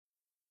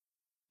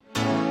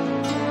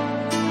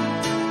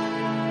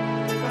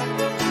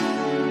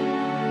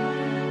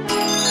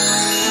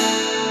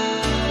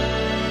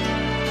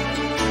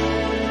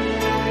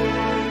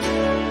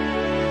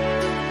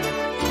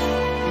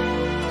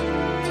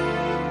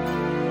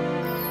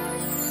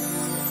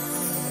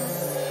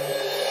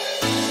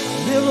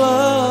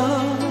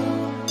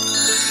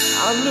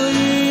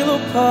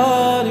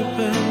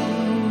paripen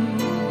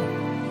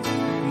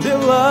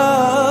Dela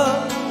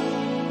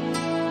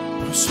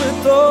pro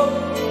sveto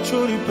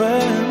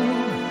čuripen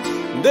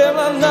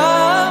Dela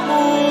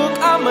namuk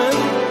amen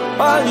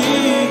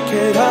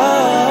palikeras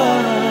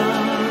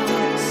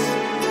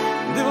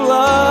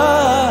Dela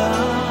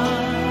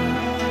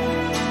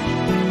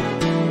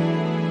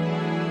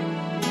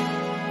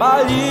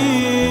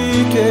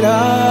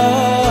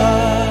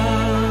palikeras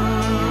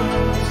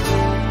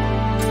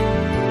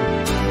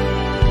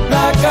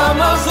Na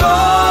cama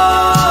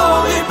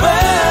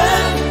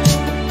zrobipen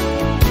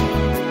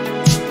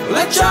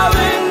Lecza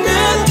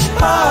węgiel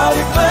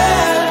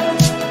paripen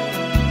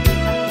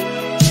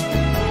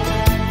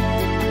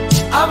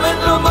Amen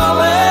lo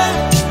male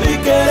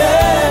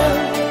likeren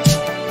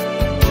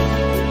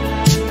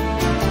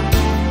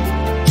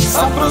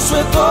Sapro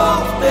sveto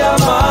te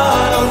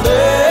amaron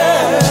de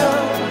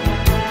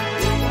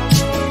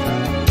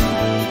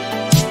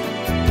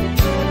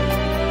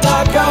Na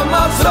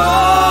cama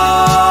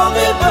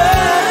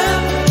zrobipen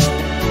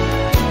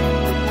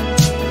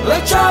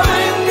Lecza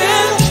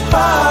węgiel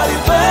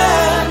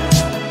paripen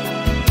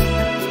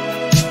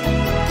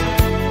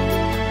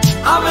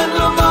Amen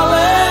lo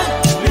male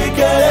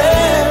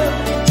likeren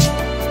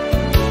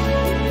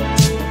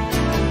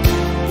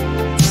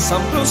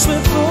Sam pro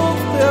sveto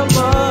te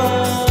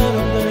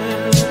amarme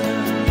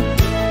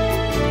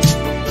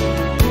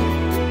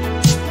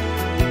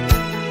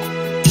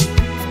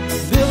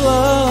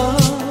Bila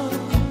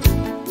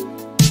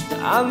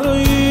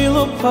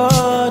Androilo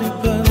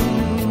paripen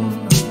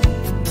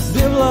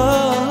Bila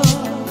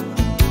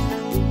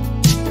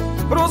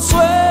Pro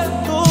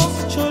svetos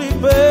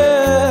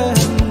čuripen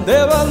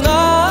Deva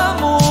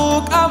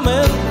namuk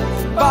amen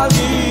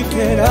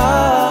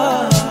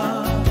palikeras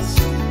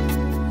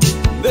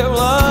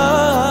Deva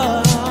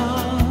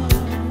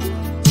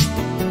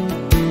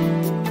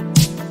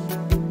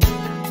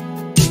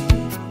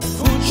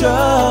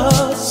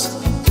Fuchas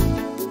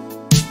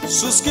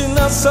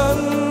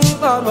Suskinasan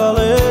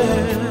avale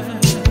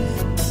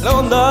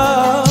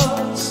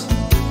Leondas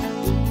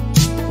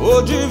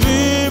Hoje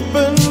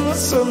viven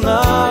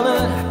sonane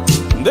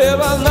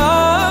Deva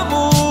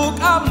namuk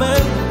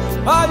amen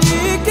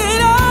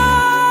palikeras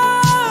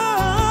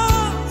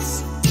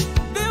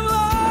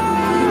Deva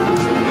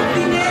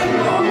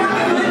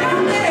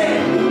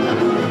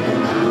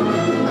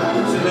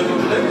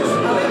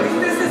Ale vy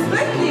jste se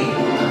spletli.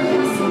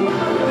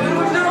 To je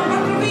možná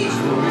opakovaný.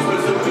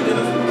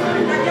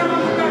 Tak já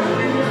vám ukážu.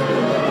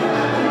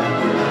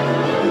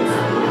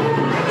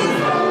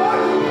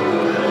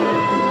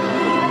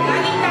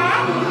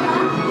 Janíka?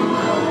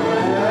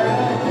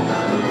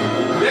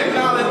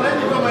 Pěkná, ale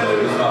není to moje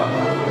nevista.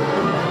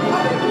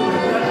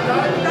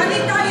 Tady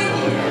ta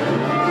jedině.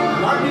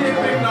 Taky je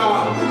pěkná,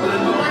 ale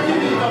to taky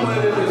není ta moje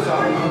nevista.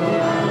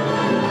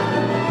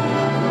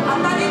 A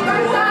tady ta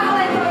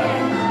záhle to je.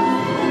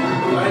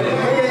 Tady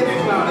je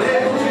pěkná,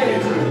 ne určitě.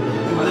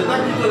 Ale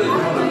taky to není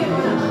ona.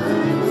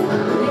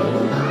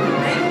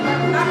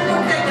 Tak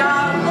pojďte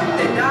dál,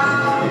 pojďte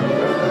dál.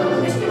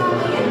 Ještě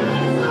máme jednu.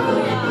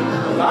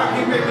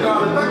 Taky pěkná,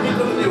 ale taky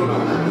to není ona.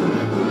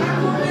 Tak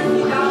pojďte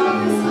si dál.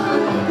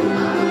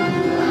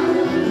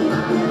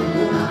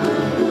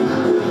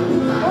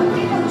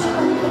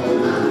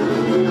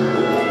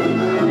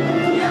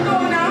 Je to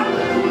ona?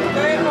 To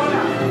je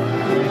ona.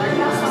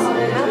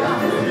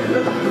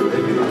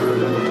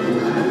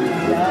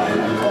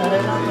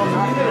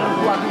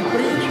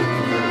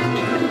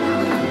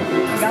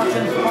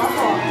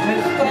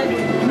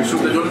 My se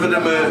teď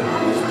odvedeme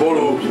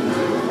spolu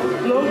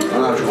na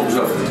náš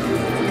obřad.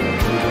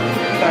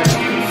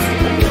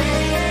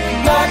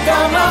 Na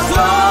cama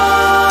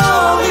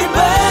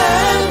zrobipen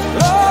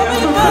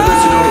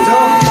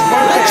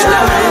Lecza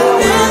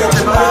węgiel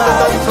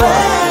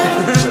paripen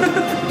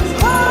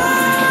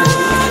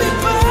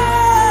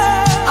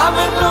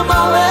Amen lo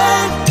male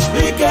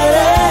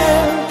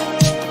likeren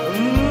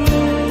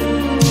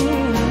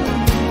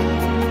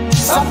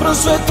Sapro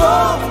sveto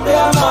te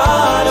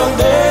amaron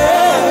de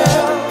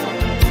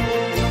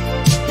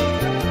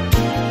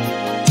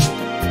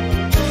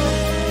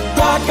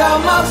Na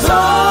cama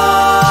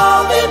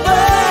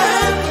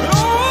zrobipen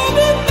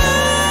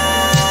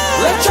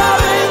Lecza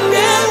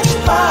węgiel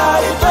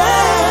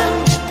paripen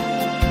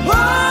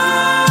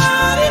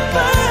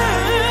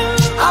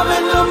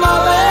Amen lo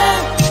male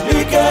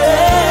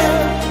likeren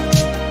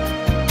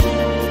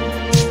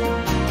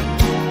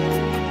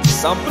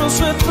Sam pro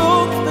sveto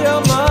te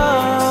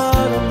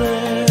amarme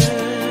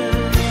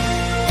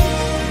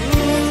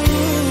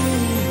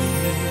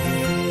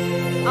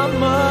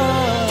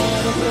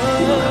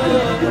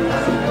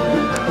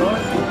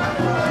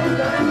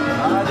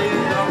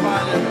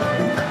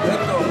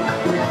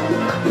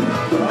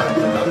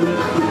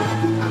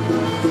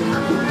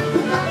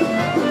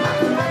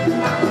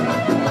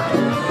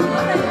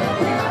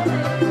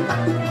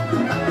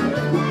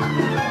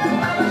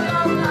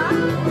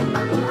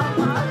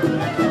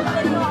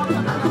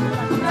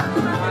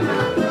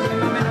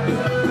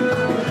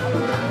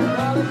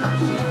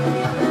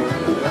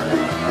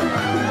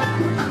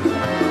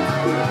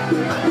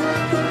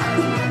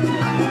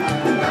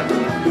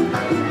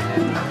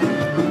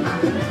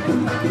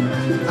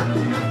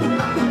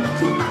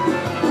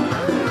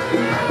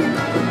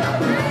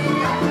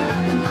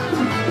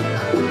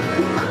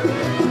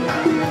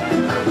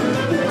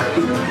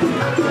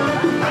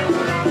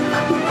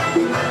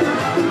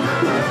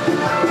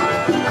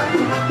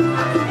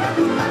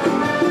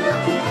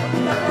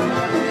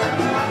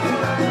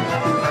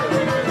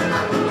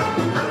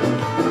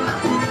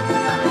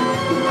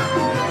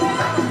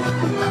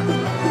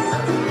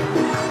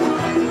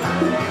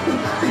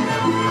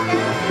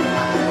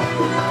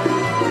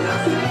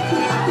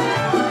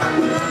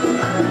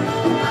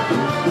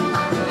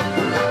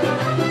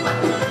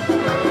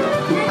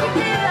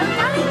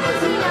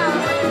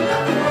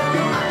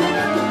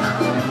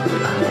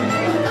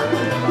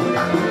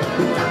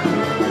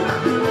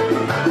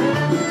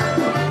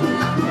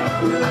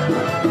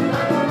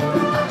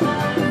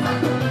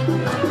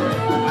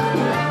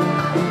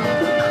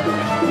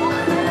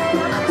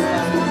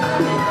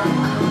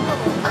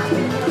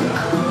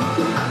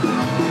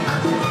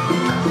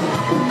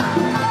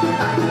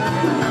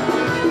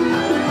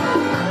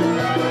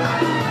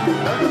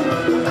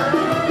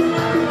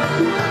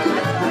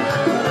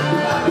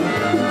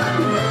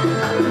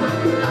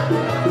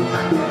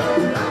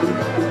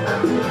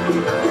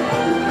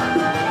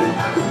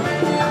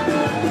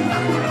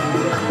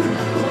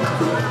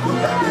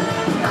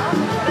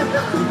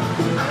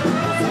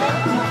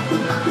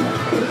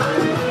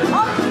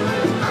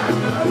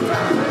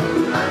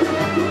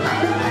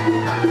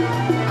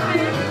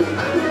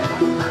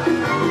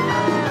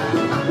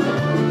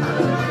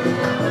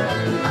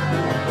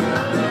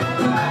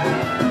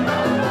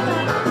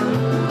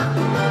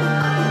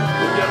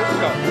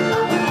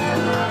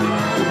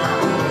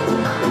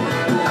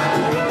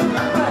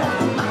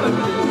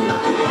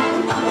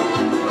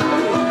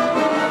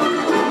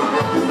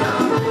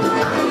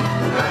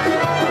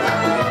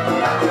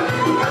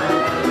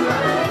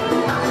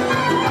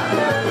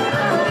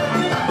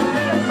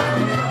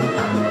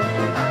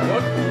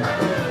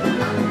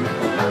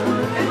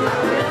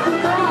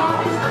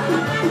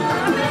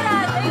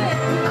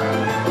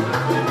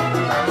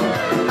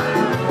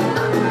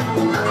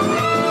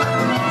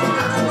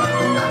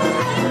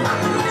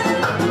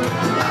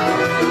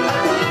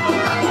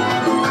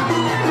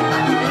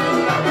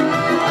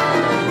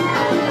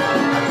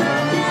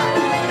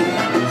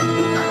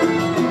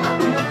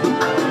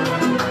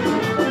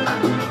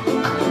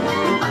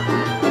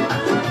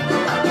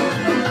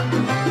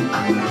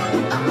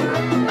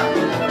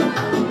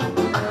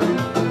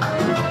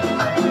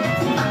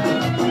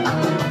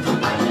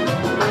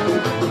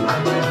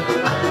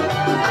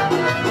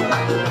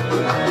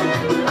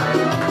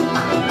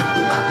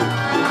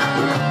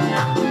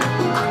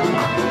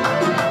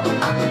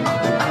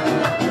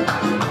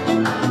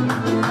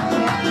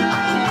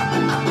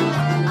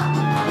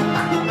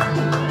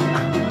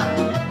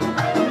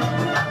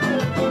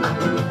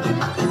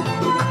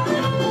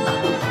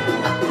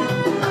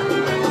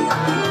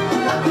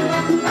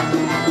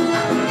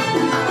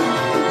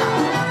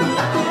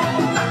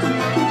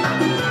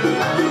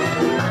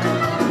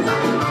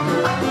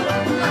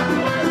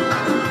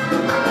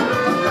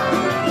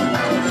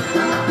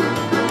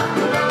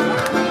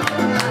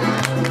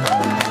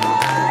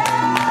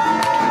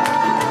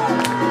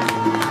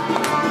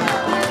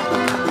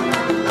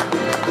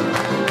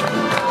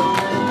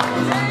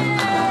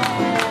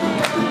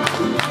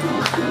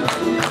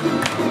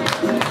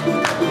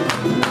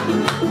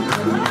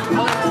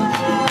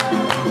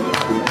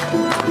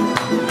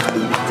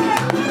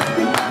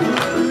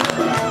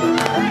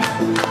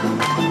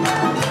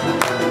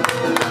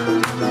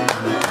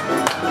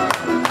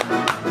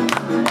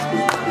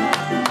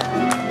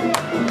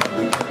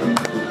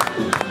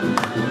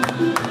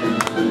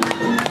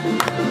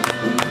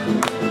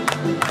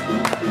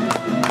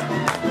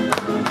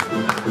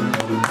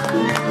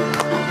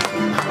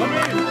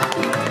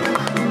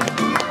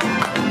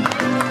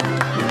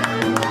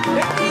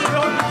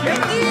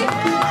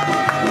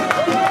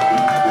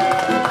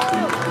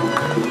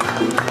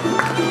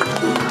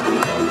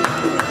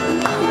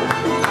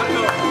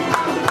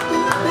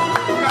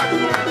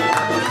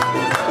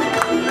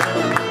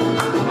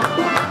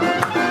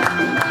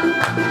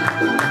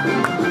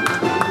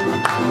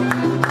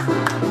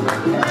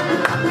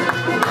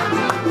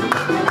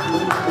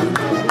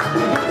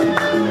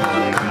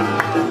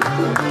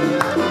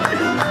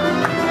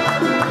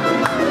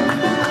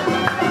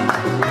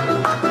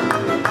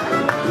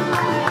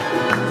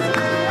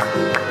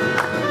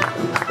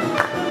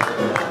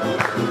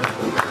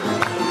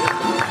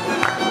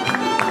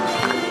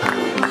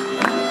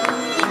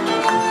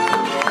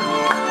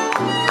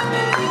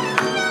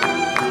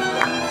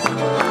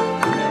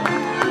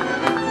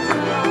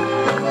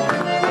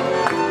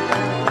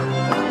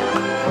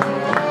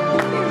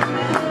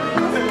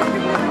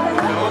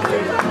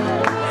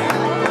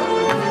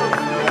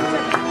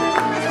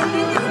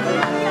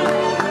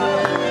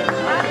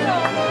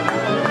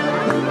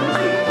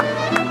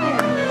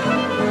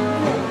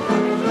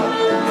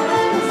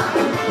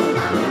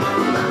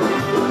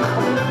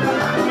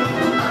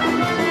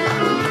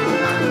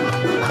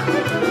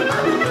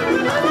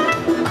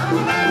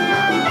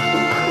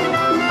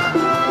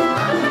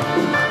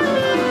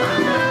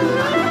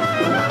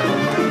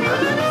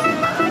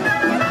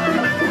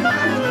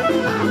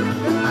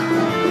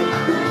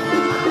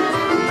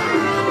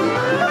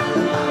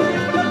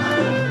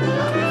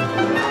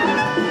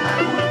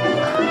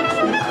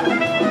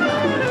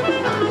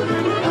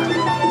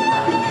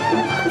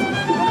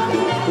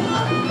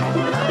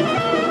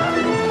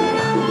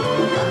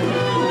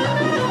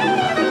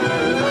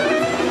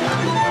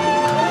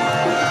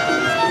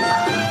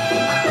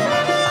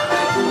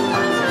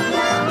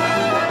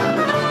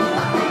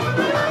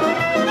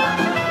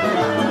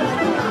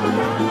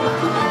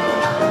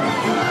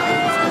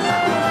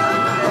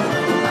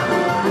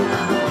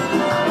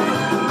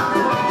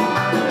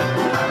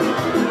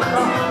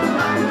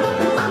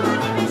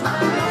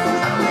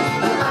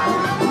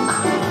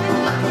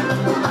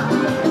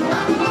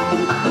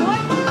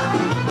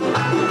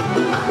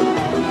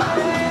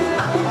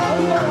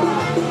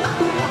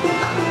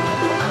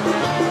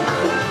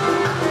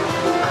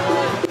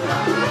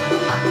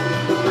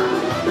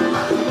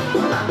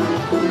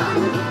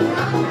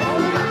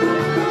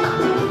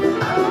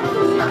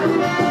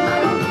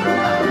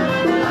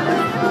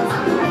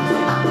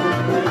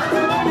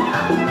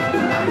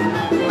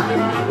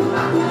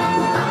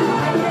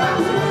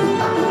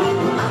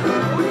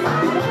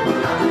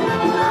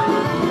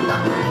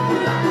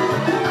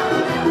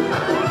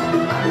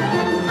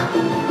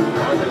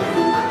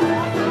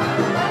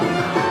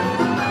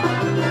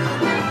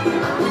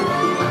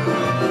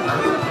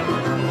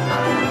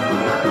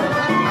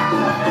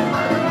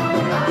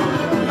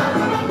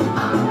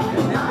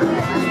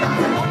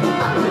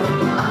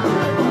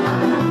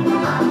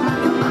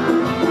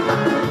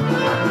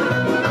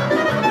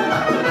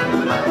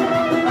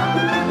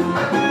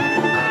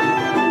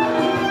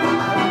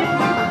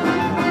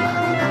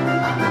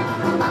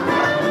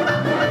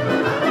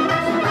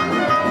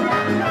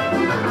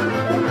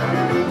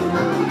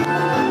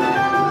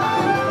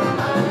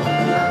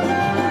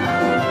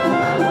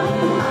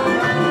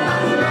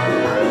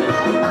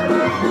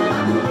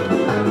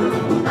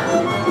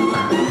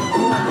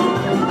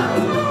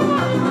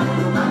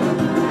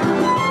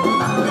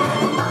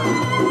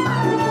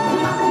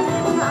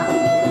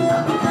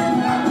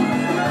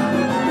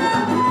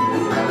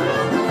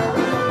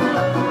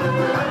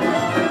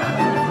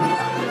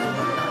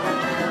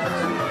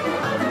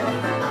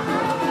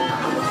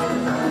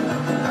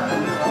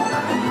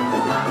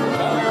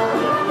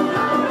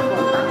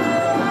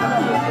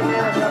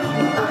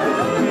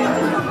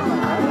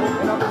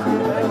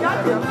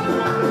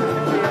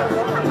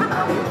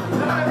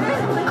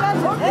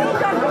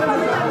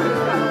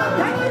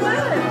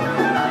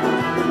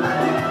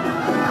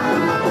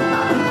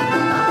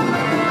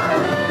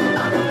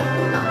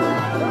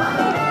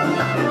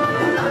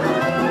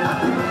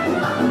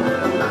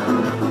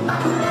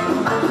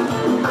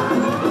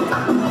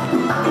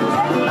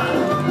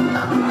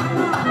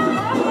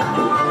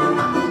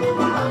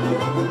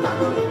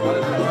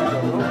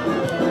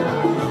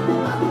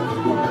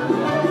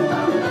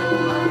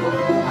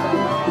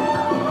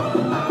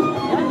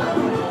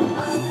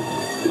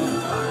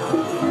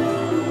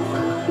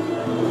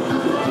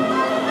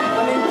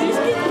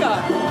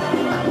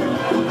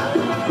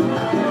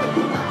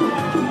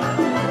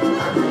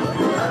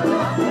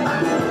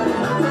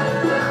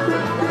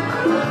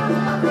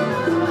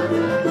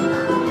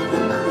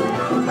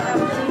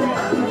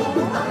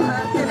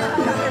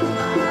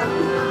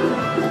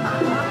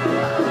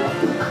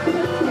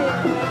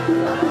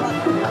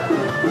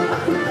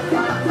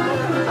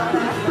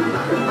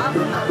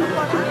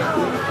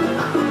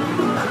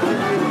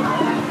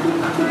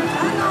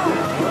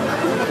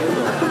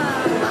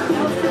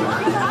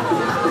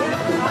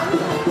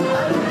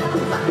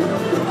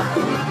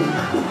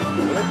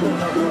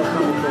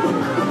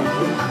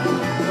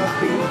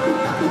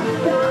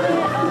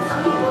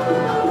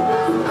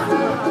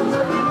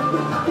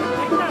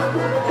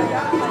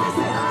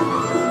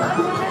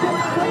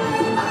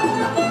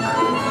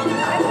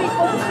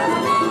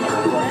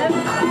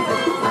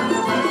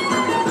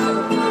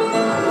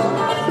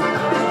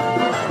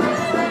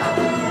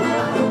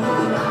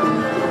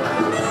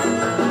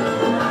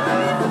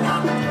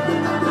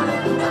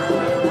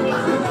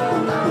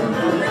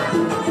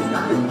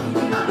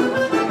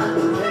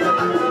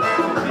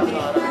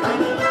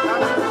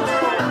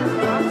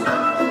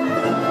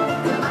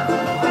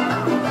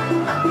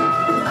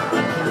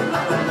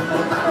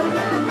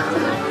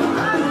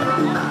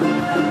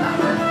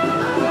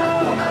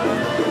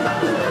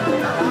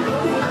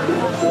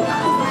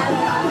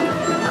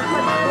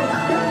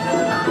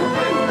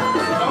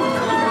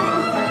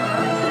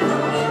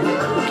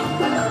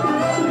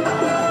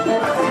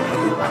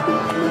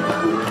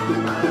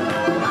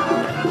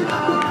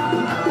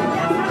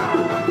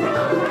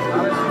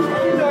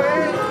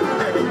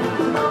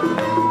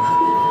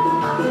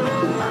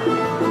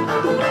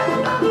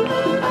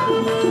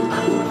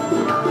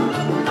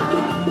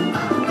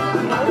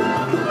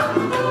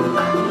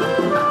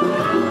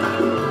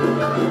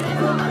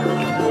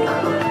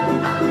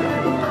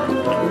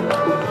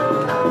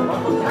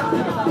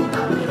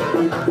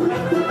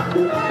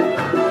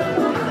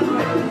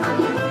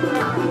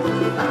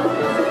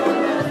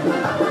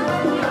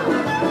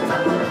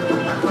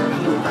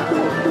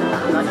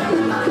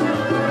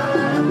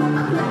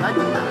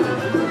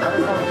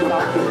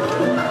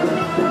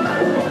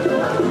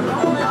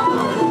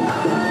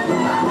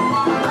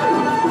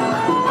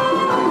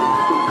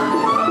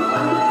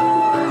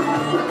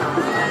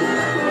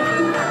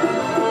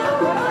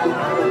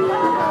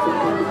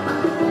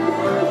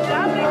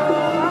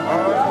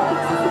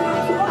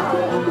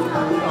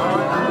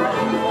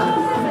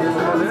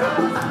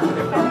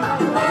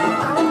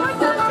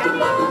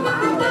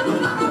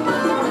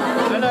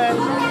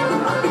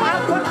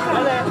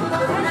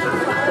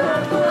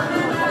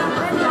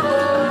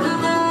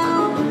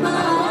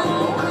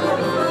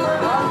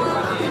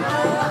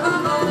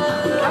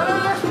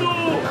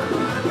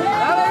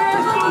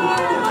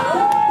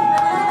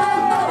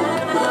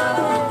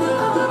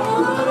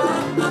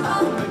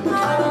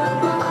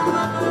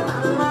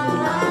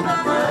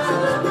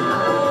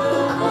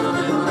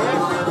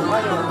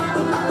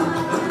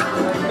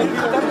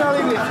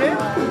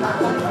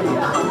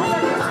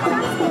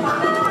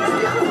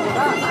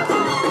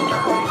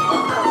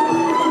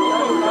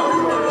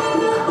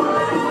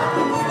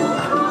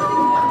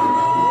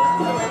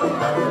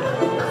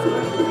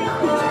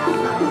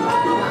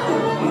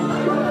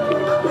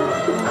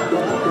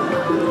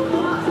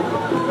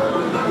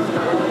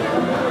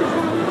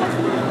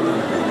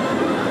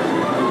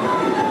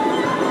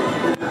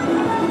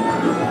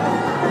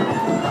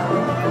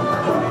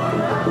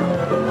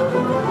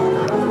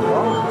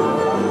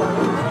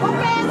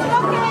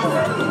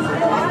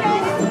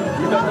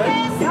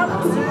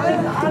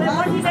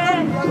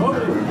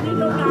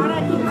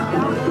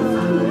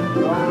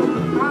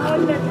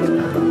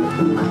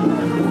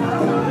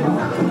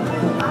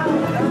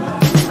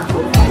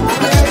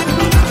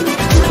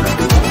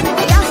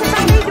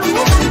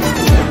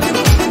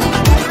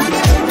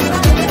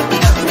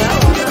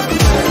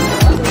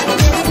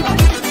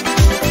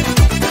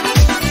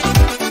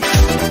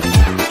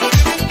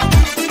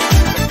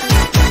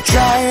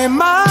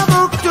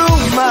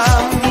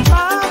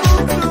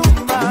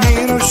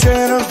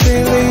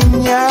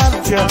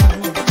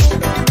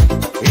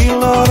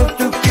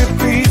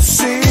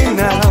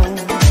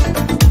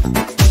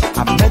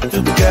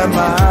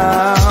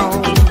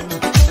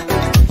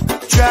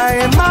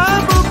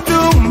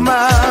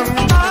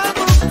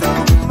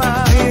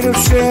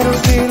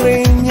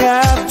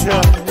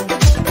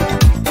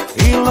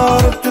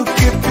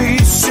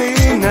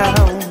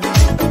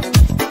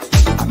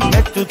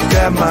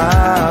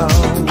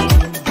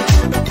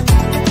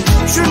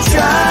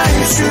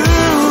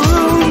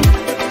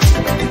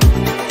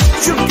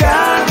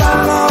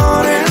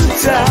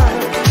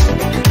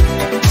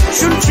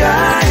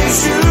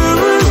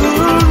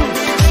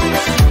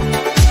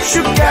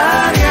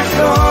Sugar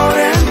jako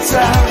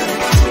ręce,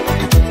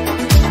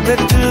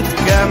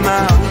 metutka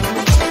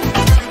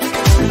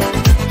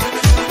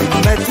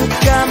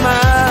ma,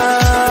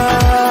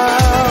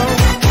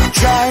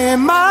 czaje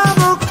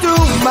mamu tu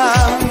ma,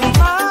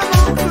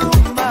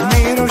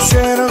 miru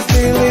się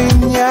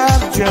rozbili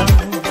niadża,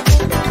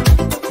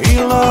 i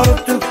loro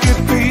tu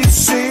kipi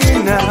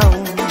sinał,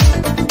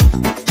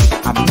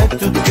 a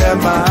metutka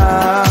ma,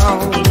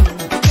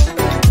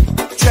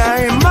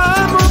 czaje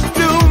mamu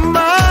tu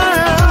ma,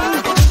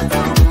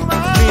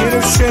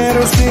 miru się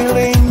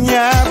rozbili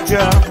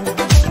niadża,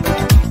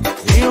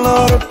 i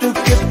loro tu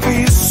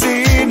kipi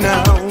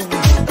sinał,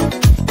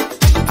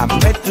 a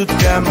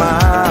metutka ma.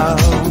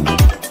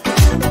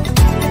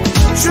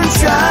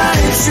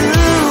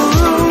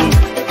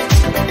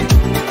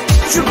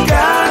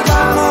 Sugar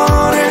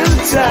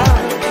valorenza,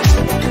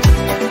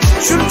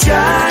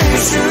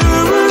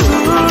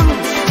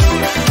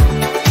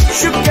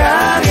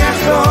 sugar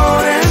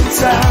jako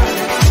ręce,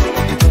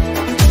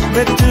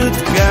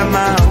 metutka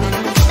ma,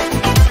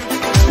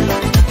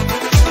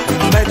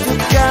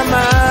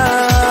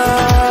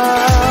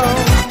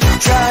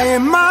 czaje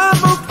ma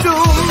Bóg tu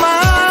ma,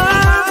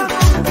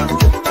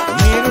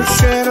 miru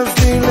się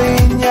rozbili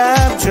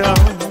niadżą,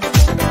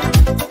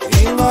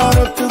 i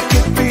loro tu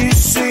kipi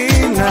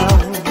sinał,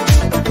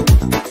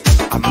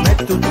 a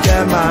metutka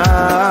ma,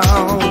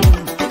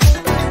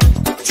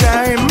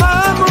 czaje ma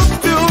Bóg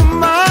tu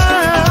ma,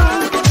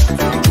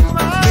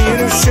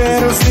 miru się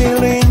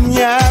rozbili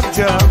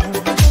niadżą,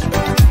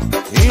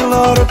 i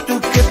loro tu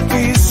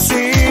kipi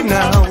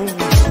sinał,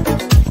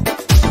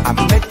 a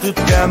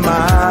metutka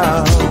ma.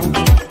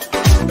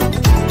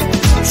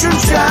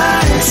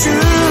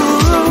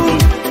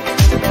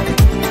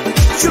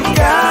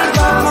 Sugar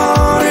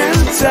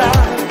valorenza,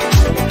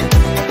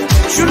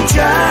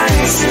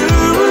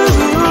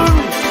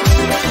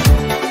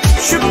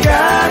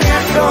 sugar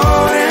jako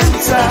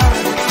ręce,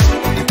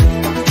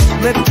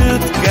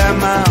 metutka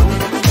ma,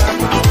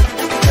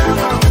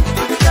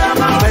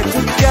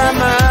 metutka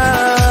ma,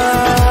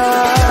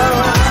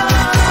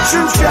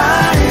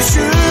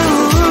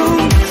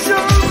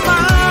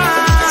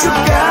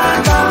 sugar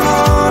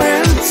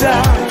valorenza,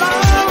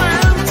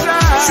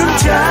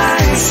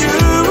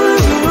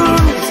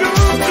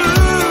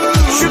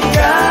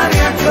 sugar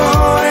jako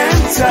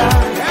ręce,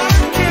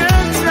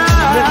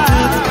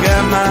 metutka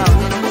ma,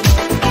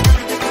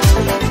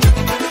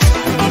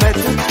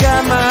 metutka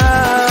ma,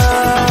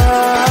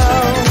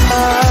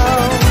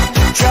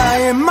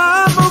 czaje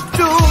ma Bóg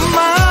tu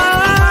ma,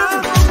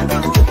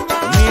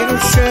 miru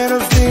się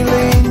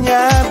rozbili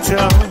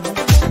niadżą,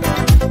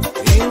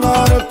 i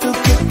loro tu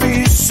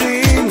kipi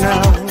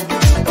sinał,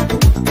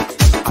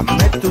 a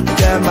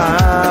metutka ma.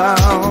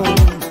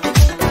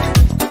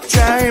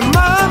 Czaje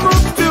ma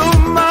Bóg tu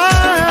ma,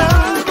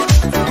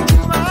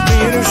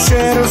 miru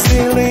się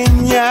rozbili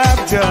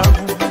niadżą,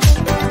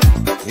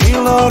 i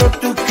loro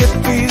tu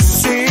kipi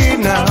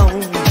sinał,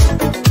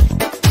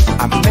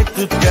 a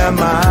metutka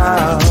ma.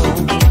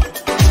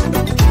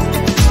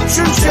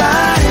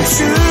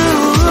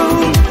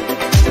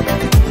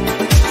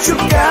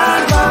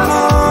 Sugar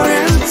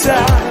valorenza,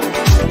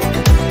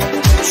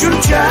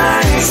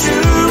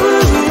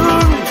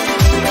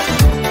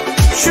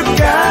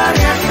 sugar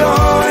jako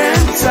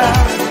ręce,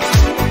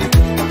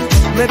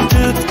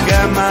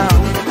 metutka ma,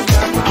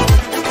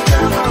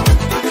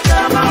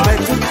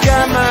 metutka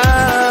ma,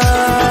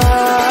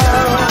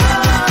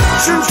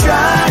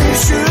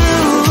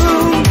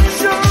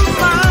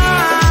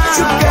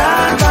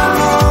 sugar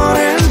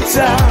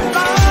valorenza,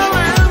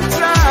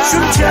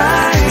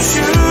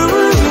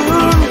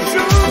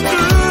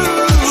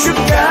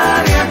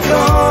 sugar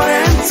jako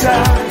ręce,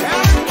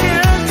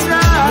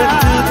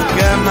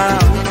 metutka ma,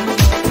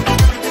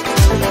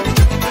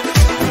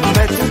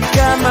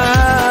 metutka ma.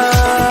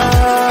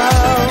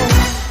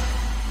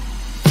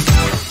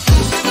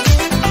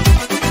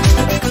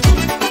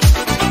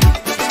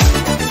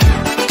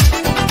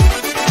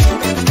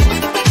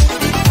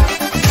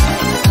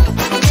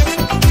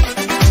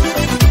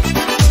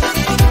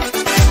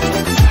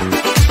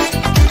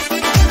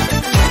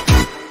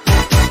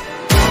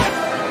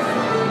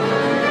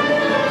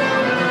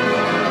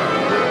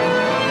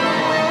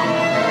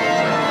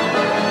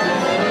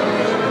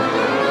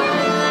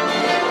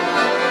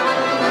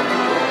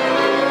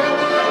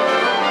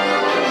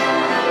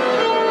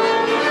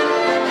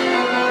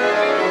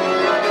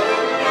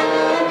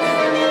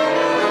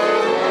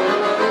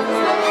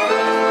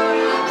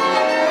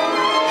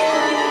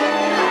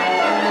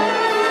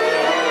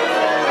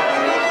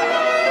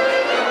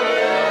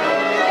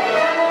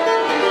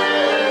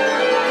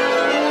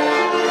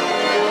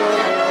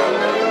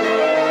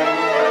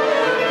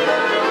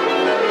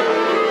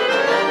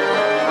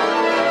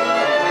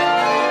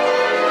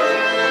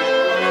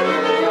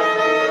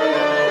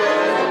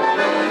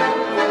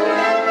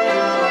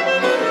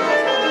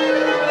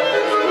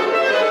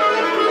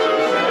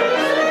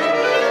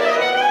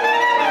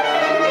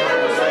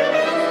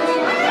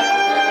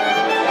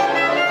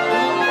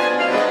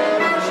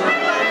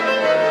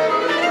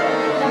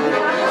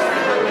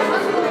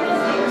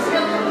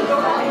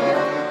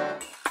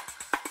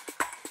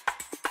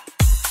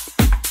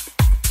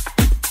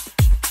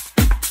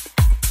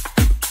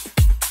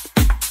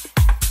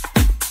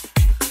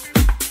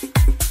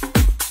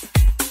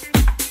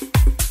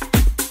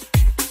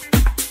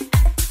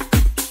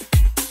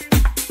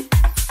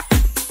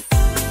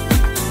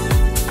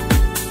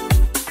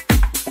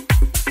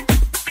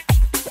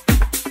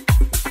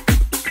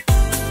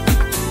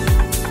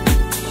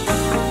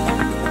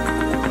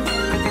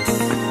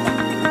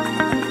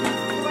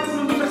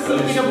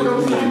 děti do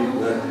budoucna.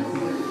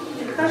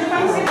 Takže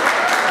pan si...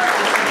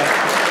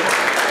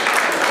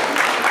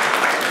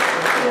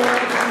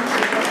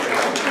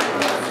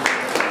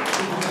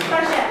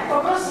 Takže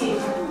poprosím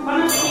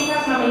pana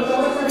Dzurňáka s maminkou,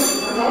 aby se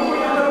vyšli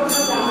na to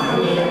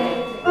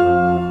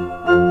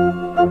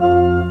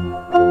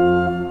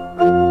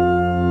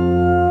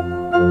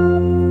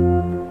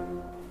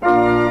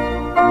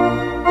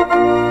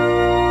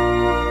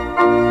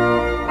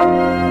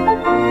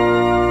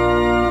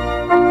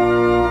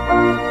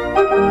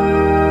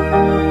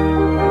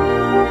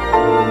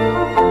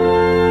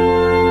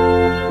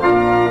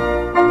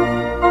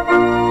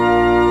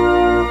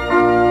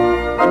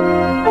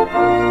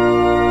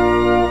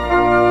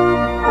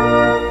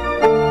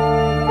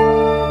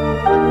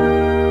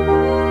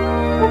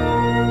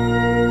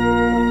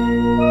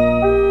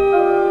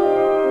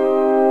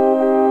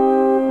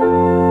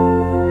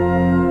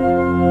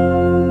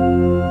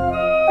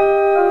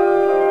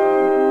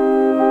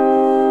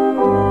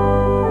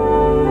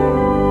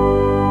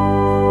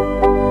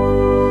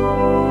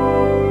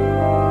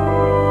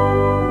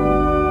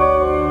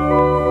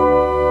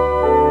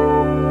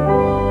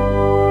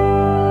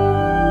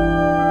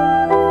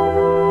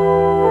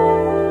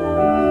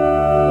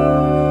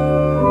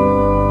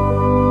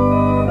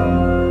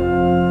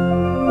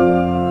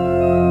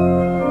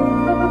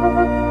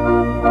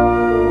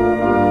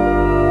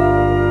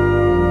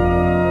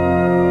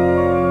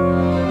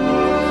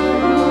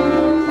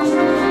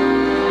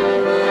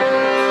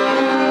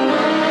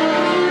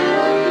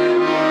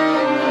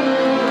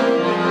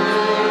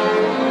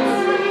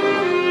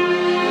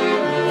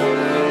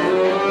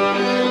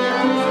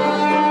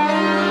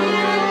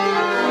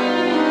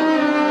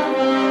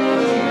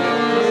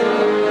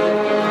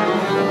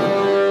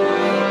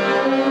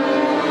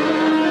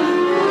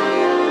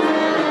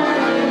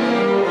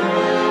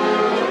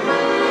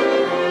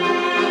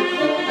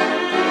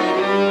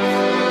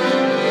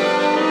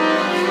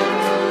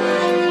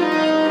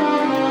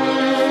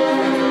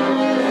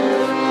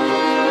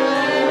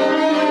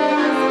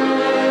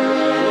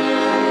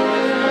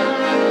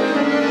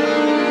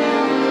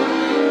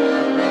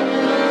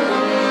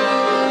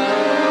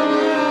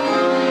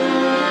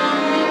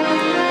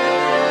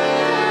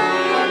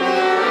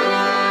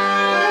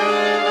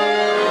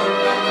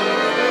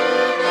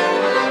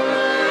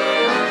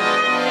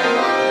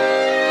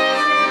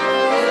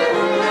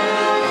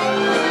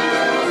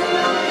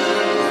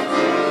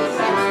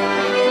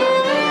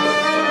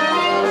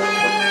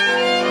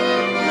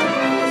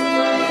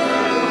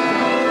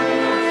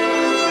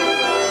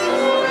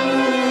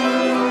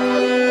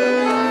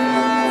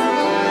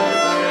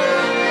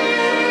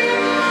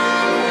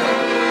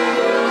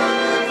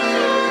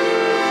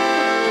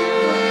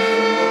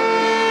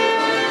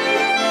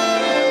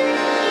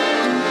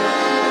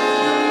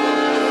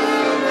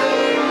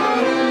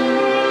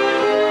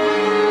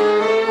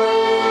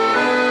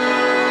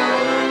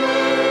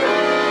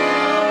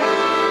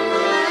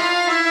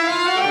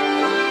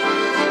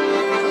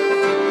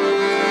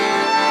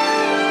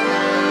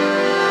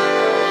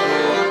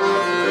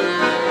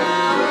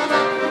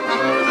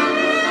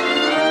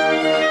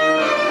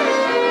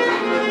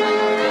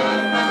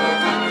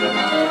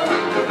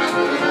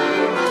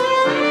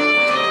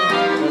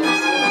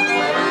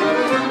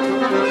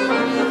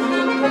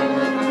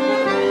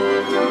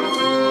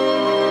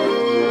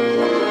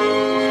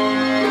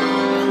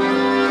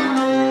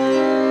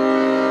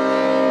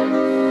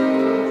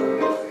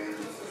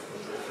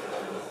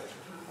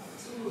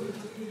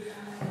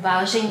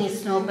Vážení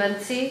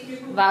snoubenci,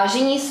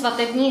 vážení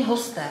svatební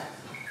hosté,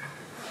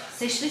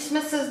 sešli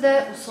jsme se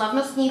zde u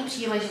slavnostní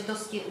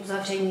příležitosti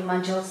uzavření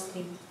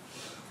manželství.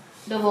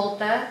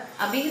 Dovolte,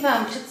 abych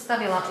vám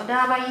představila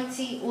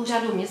oddávající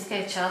úřadu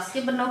městské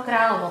části Brno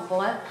Královo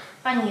Pole,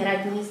 paní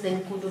radní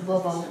Zdenku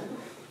Dubovou.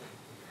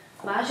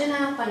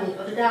 Vážená paní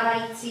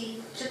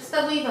oddávající,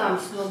 představuji vám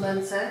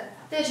snoubence,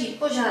 kteří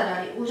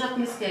požádali úřad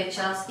městské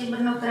části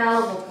Brno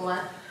Královo Pole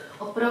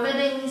o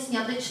provedení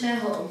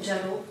sňatečného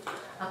obřadu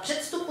a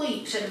předstupují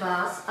před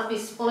vás, aby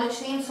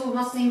společným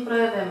souhlasným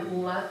projevem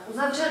vůle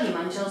uzavřeli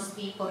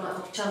manželství podle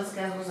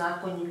občanského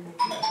zákoníku.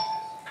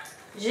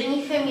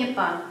 Ženichem je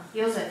pan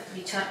Josef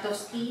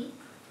Vyčartovský,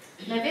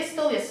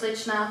 nevěstou je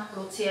slečna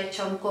Lucie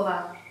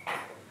Čonková.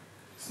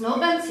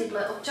 Snoubenci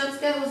dle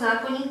občanského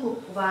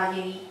zákoníku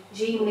uvádějí,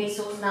 že jim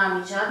nejsou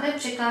známy žádné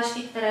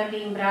překážky, které by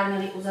jim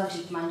bránily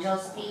uzavřít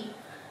manželství,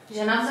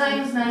 že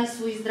navzájem znají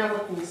svůj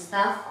zdravotní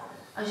stav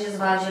a že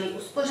zvážili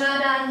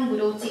uspořádání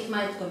budoucích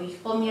majetkových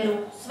poměrů,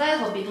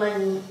 svého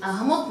bydlení a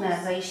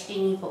hmotné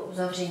zajištění po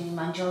uzavření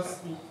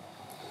manželství.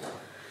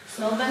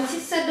 Snoubenci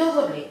se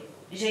dohodli,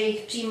 že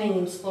jejich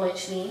příjmením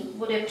společným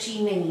bude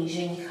příjmení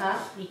ženicha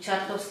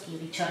Vyčartovský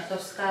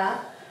Vyčartovská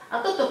a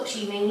toto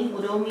příjmení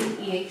budou mít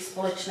i jejich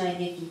společné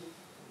děti.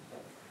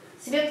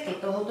 Svědky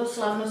tohoto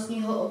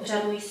slavnostního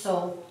obřadu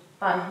jsou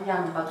pan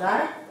Jan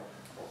Bagar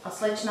a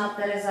slečna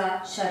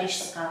Tereza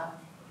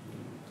Šarišská.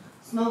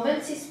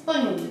 Snoubenci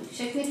splňují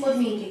všechny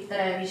podmínky,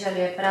 které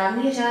vyžaduje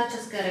právní řád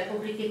České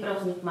republiky pro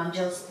vznik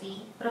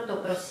manželství, proto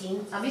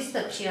prosím,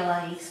 abyste přijala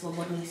jejich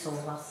svobodný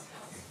souhlas.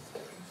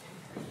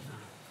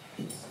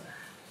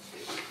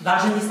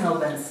 Vážení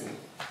snoubenci,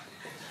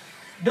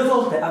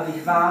 dovolte,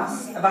 abych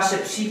vás, vaše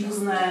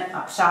příbuzné a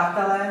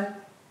přátelé,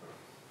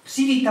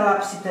 přivítala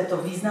při této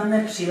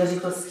významné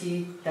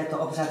příležitosti této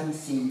obřadní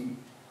síni.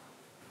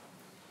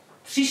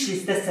 Přišli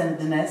jste sem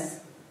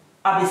dnes,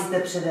 abyste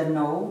přede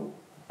mnou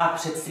a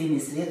před svými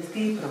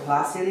svědky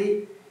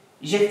prohlásili,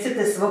 že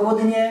chcete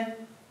svobodně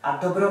a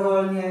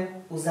dobrovolně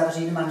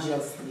uzavřít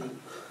manželství.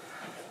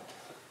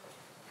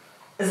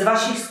 Z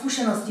vašich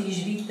zkušeností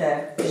již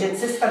víte, že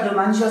cesta do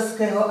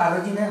manželského a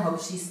rodinného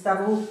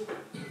přístavu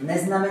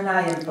neznamená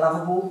jen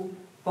plavbu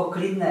po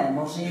klidné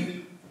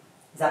moři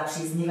za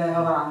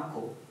příznivého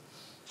vánku.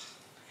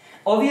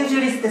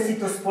 Ověřili jste si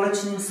to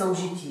společným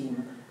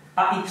soužitím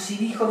a i při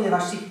výchově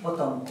vašich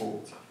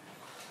potomků.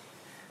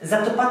 Za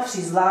to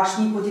patří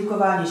zvláštní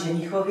poděkování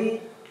ženichovi,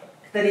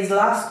 který s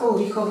láskou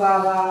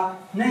vychovává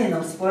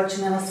nejenom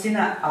společného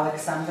syna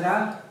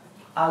Alexandra,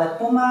 ale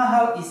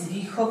pomáhal i s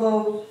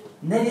výchovou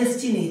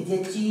nevěstinných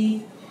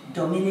dětí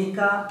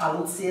Dominika a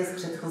Lucie z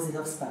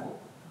předchozího vztahu.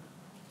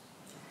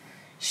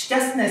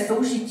 Šťastné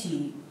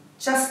soužití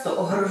často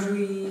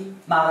ohrožují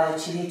malé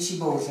či větší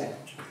bouře.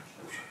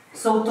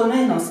 Jsou to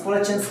nejenom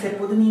společenské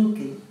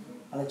podmínky,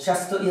 ale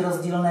často i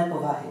rozdílné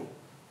povahy.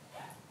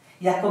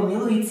 Jako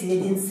milující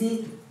jedinci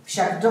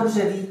však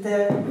dobře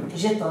víte,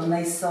 že to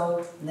nejsou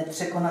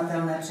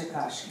nepřekonatelné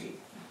překážky.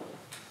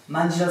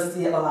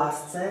 Manželství je o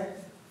lásce,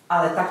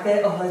 ale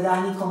také o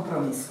hledání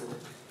kompromisu.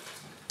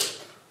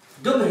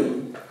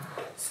 Dobrý,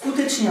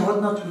 skutečně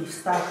hodnotný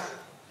vztah,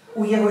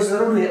 u jehož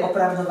zrodu je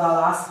opravdová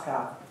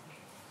láska,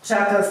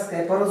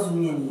 přátelské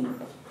porozumění,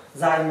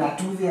 vzájemná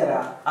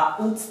důvěra a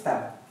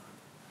úcta,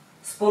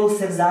 spolu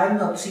se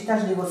vzájemnou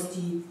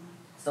přitažlivostí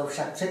jsou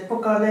však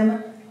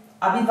předpokladem,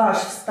 aby váš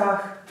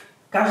vztah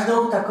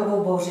každou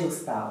takovou bouři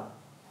ustál.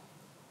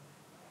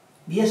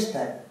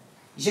 Věřte,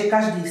 že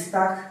každý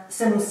vztah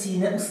se musí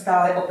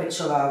neustále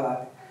opečovávat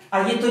a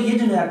je to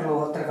jedno, jak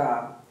dlouho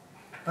trvá.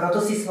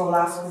 Proto si svou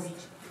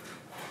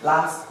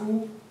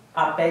lásku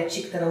a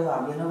péči, kterou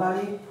vám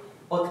věnovali,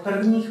 od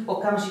prvních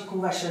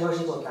okamžiků vašeho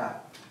života.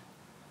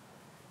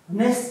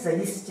 Dnes se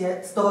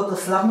jistě z tohoto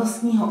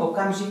slavnostního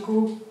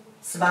okamžiku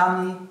s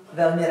vámi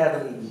velmi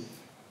raduji.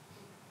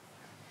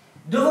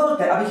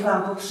 Dovolte, abych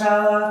vám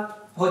popřála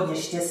hodně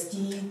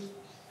štěstí,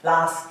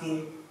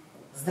 lásky,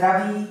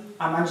 zdraví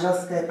a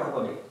manželské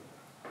pohody.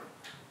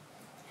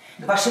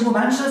 K vašemu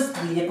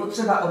manželství je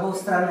potřeba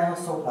oboustranného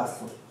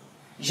souhlasu.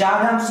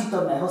 Žádám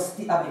přítomné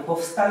hosty, aby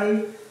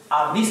povstali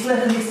a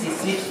vyslechli si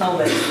slib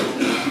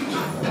snoubenství.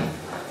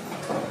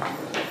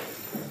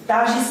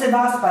 Táži se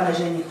vás, pane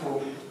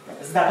ženichu,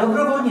 zda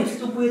dobrovolně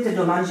vstupujete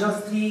do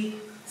manželství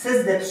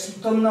se zde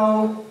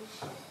přítomnou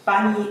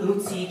paní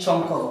Lucí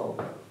Čonkovou.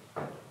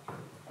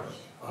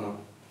 Ano.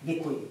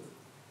 Děkuji.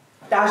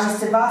 Táži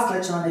se vás,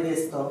 slečno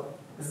nevěsto,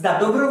 zda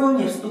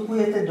dobrovolně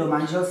vstupujete do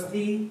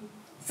manželství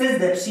se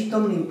zde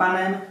přítomným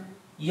panem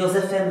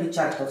Josefem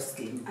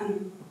Ličartovským. Ano.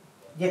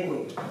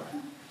 Děkuji.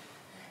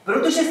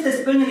 Protože jste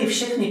splnili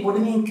všechny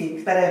podmínky,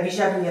 které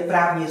vyžaduje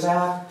právní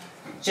řád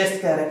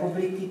České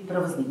republiky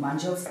pro vznik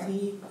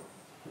manželství,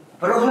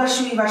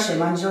 prohlašuji vaše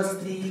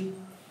manželství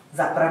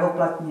za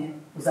pravoplatně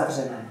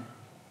uzavřené.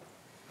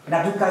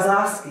 Na důkaz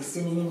lásky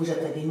si nyní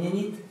můžete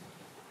vyměnit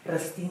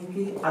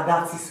prstínky a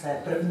dát si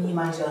své první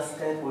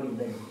manželské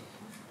políbení.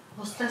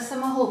 Hosté se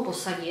mohou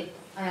posadit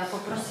a já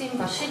poprosím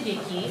vaše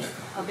děti,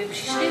 aby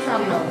přišli za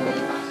mnou.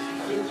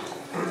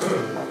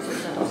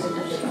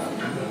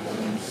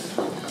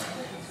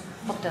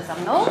 Pojďte za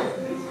mnou.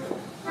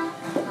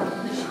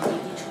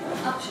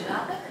 A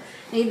přidáte.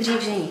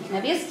 Nejdřív ženich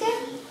nevěstě.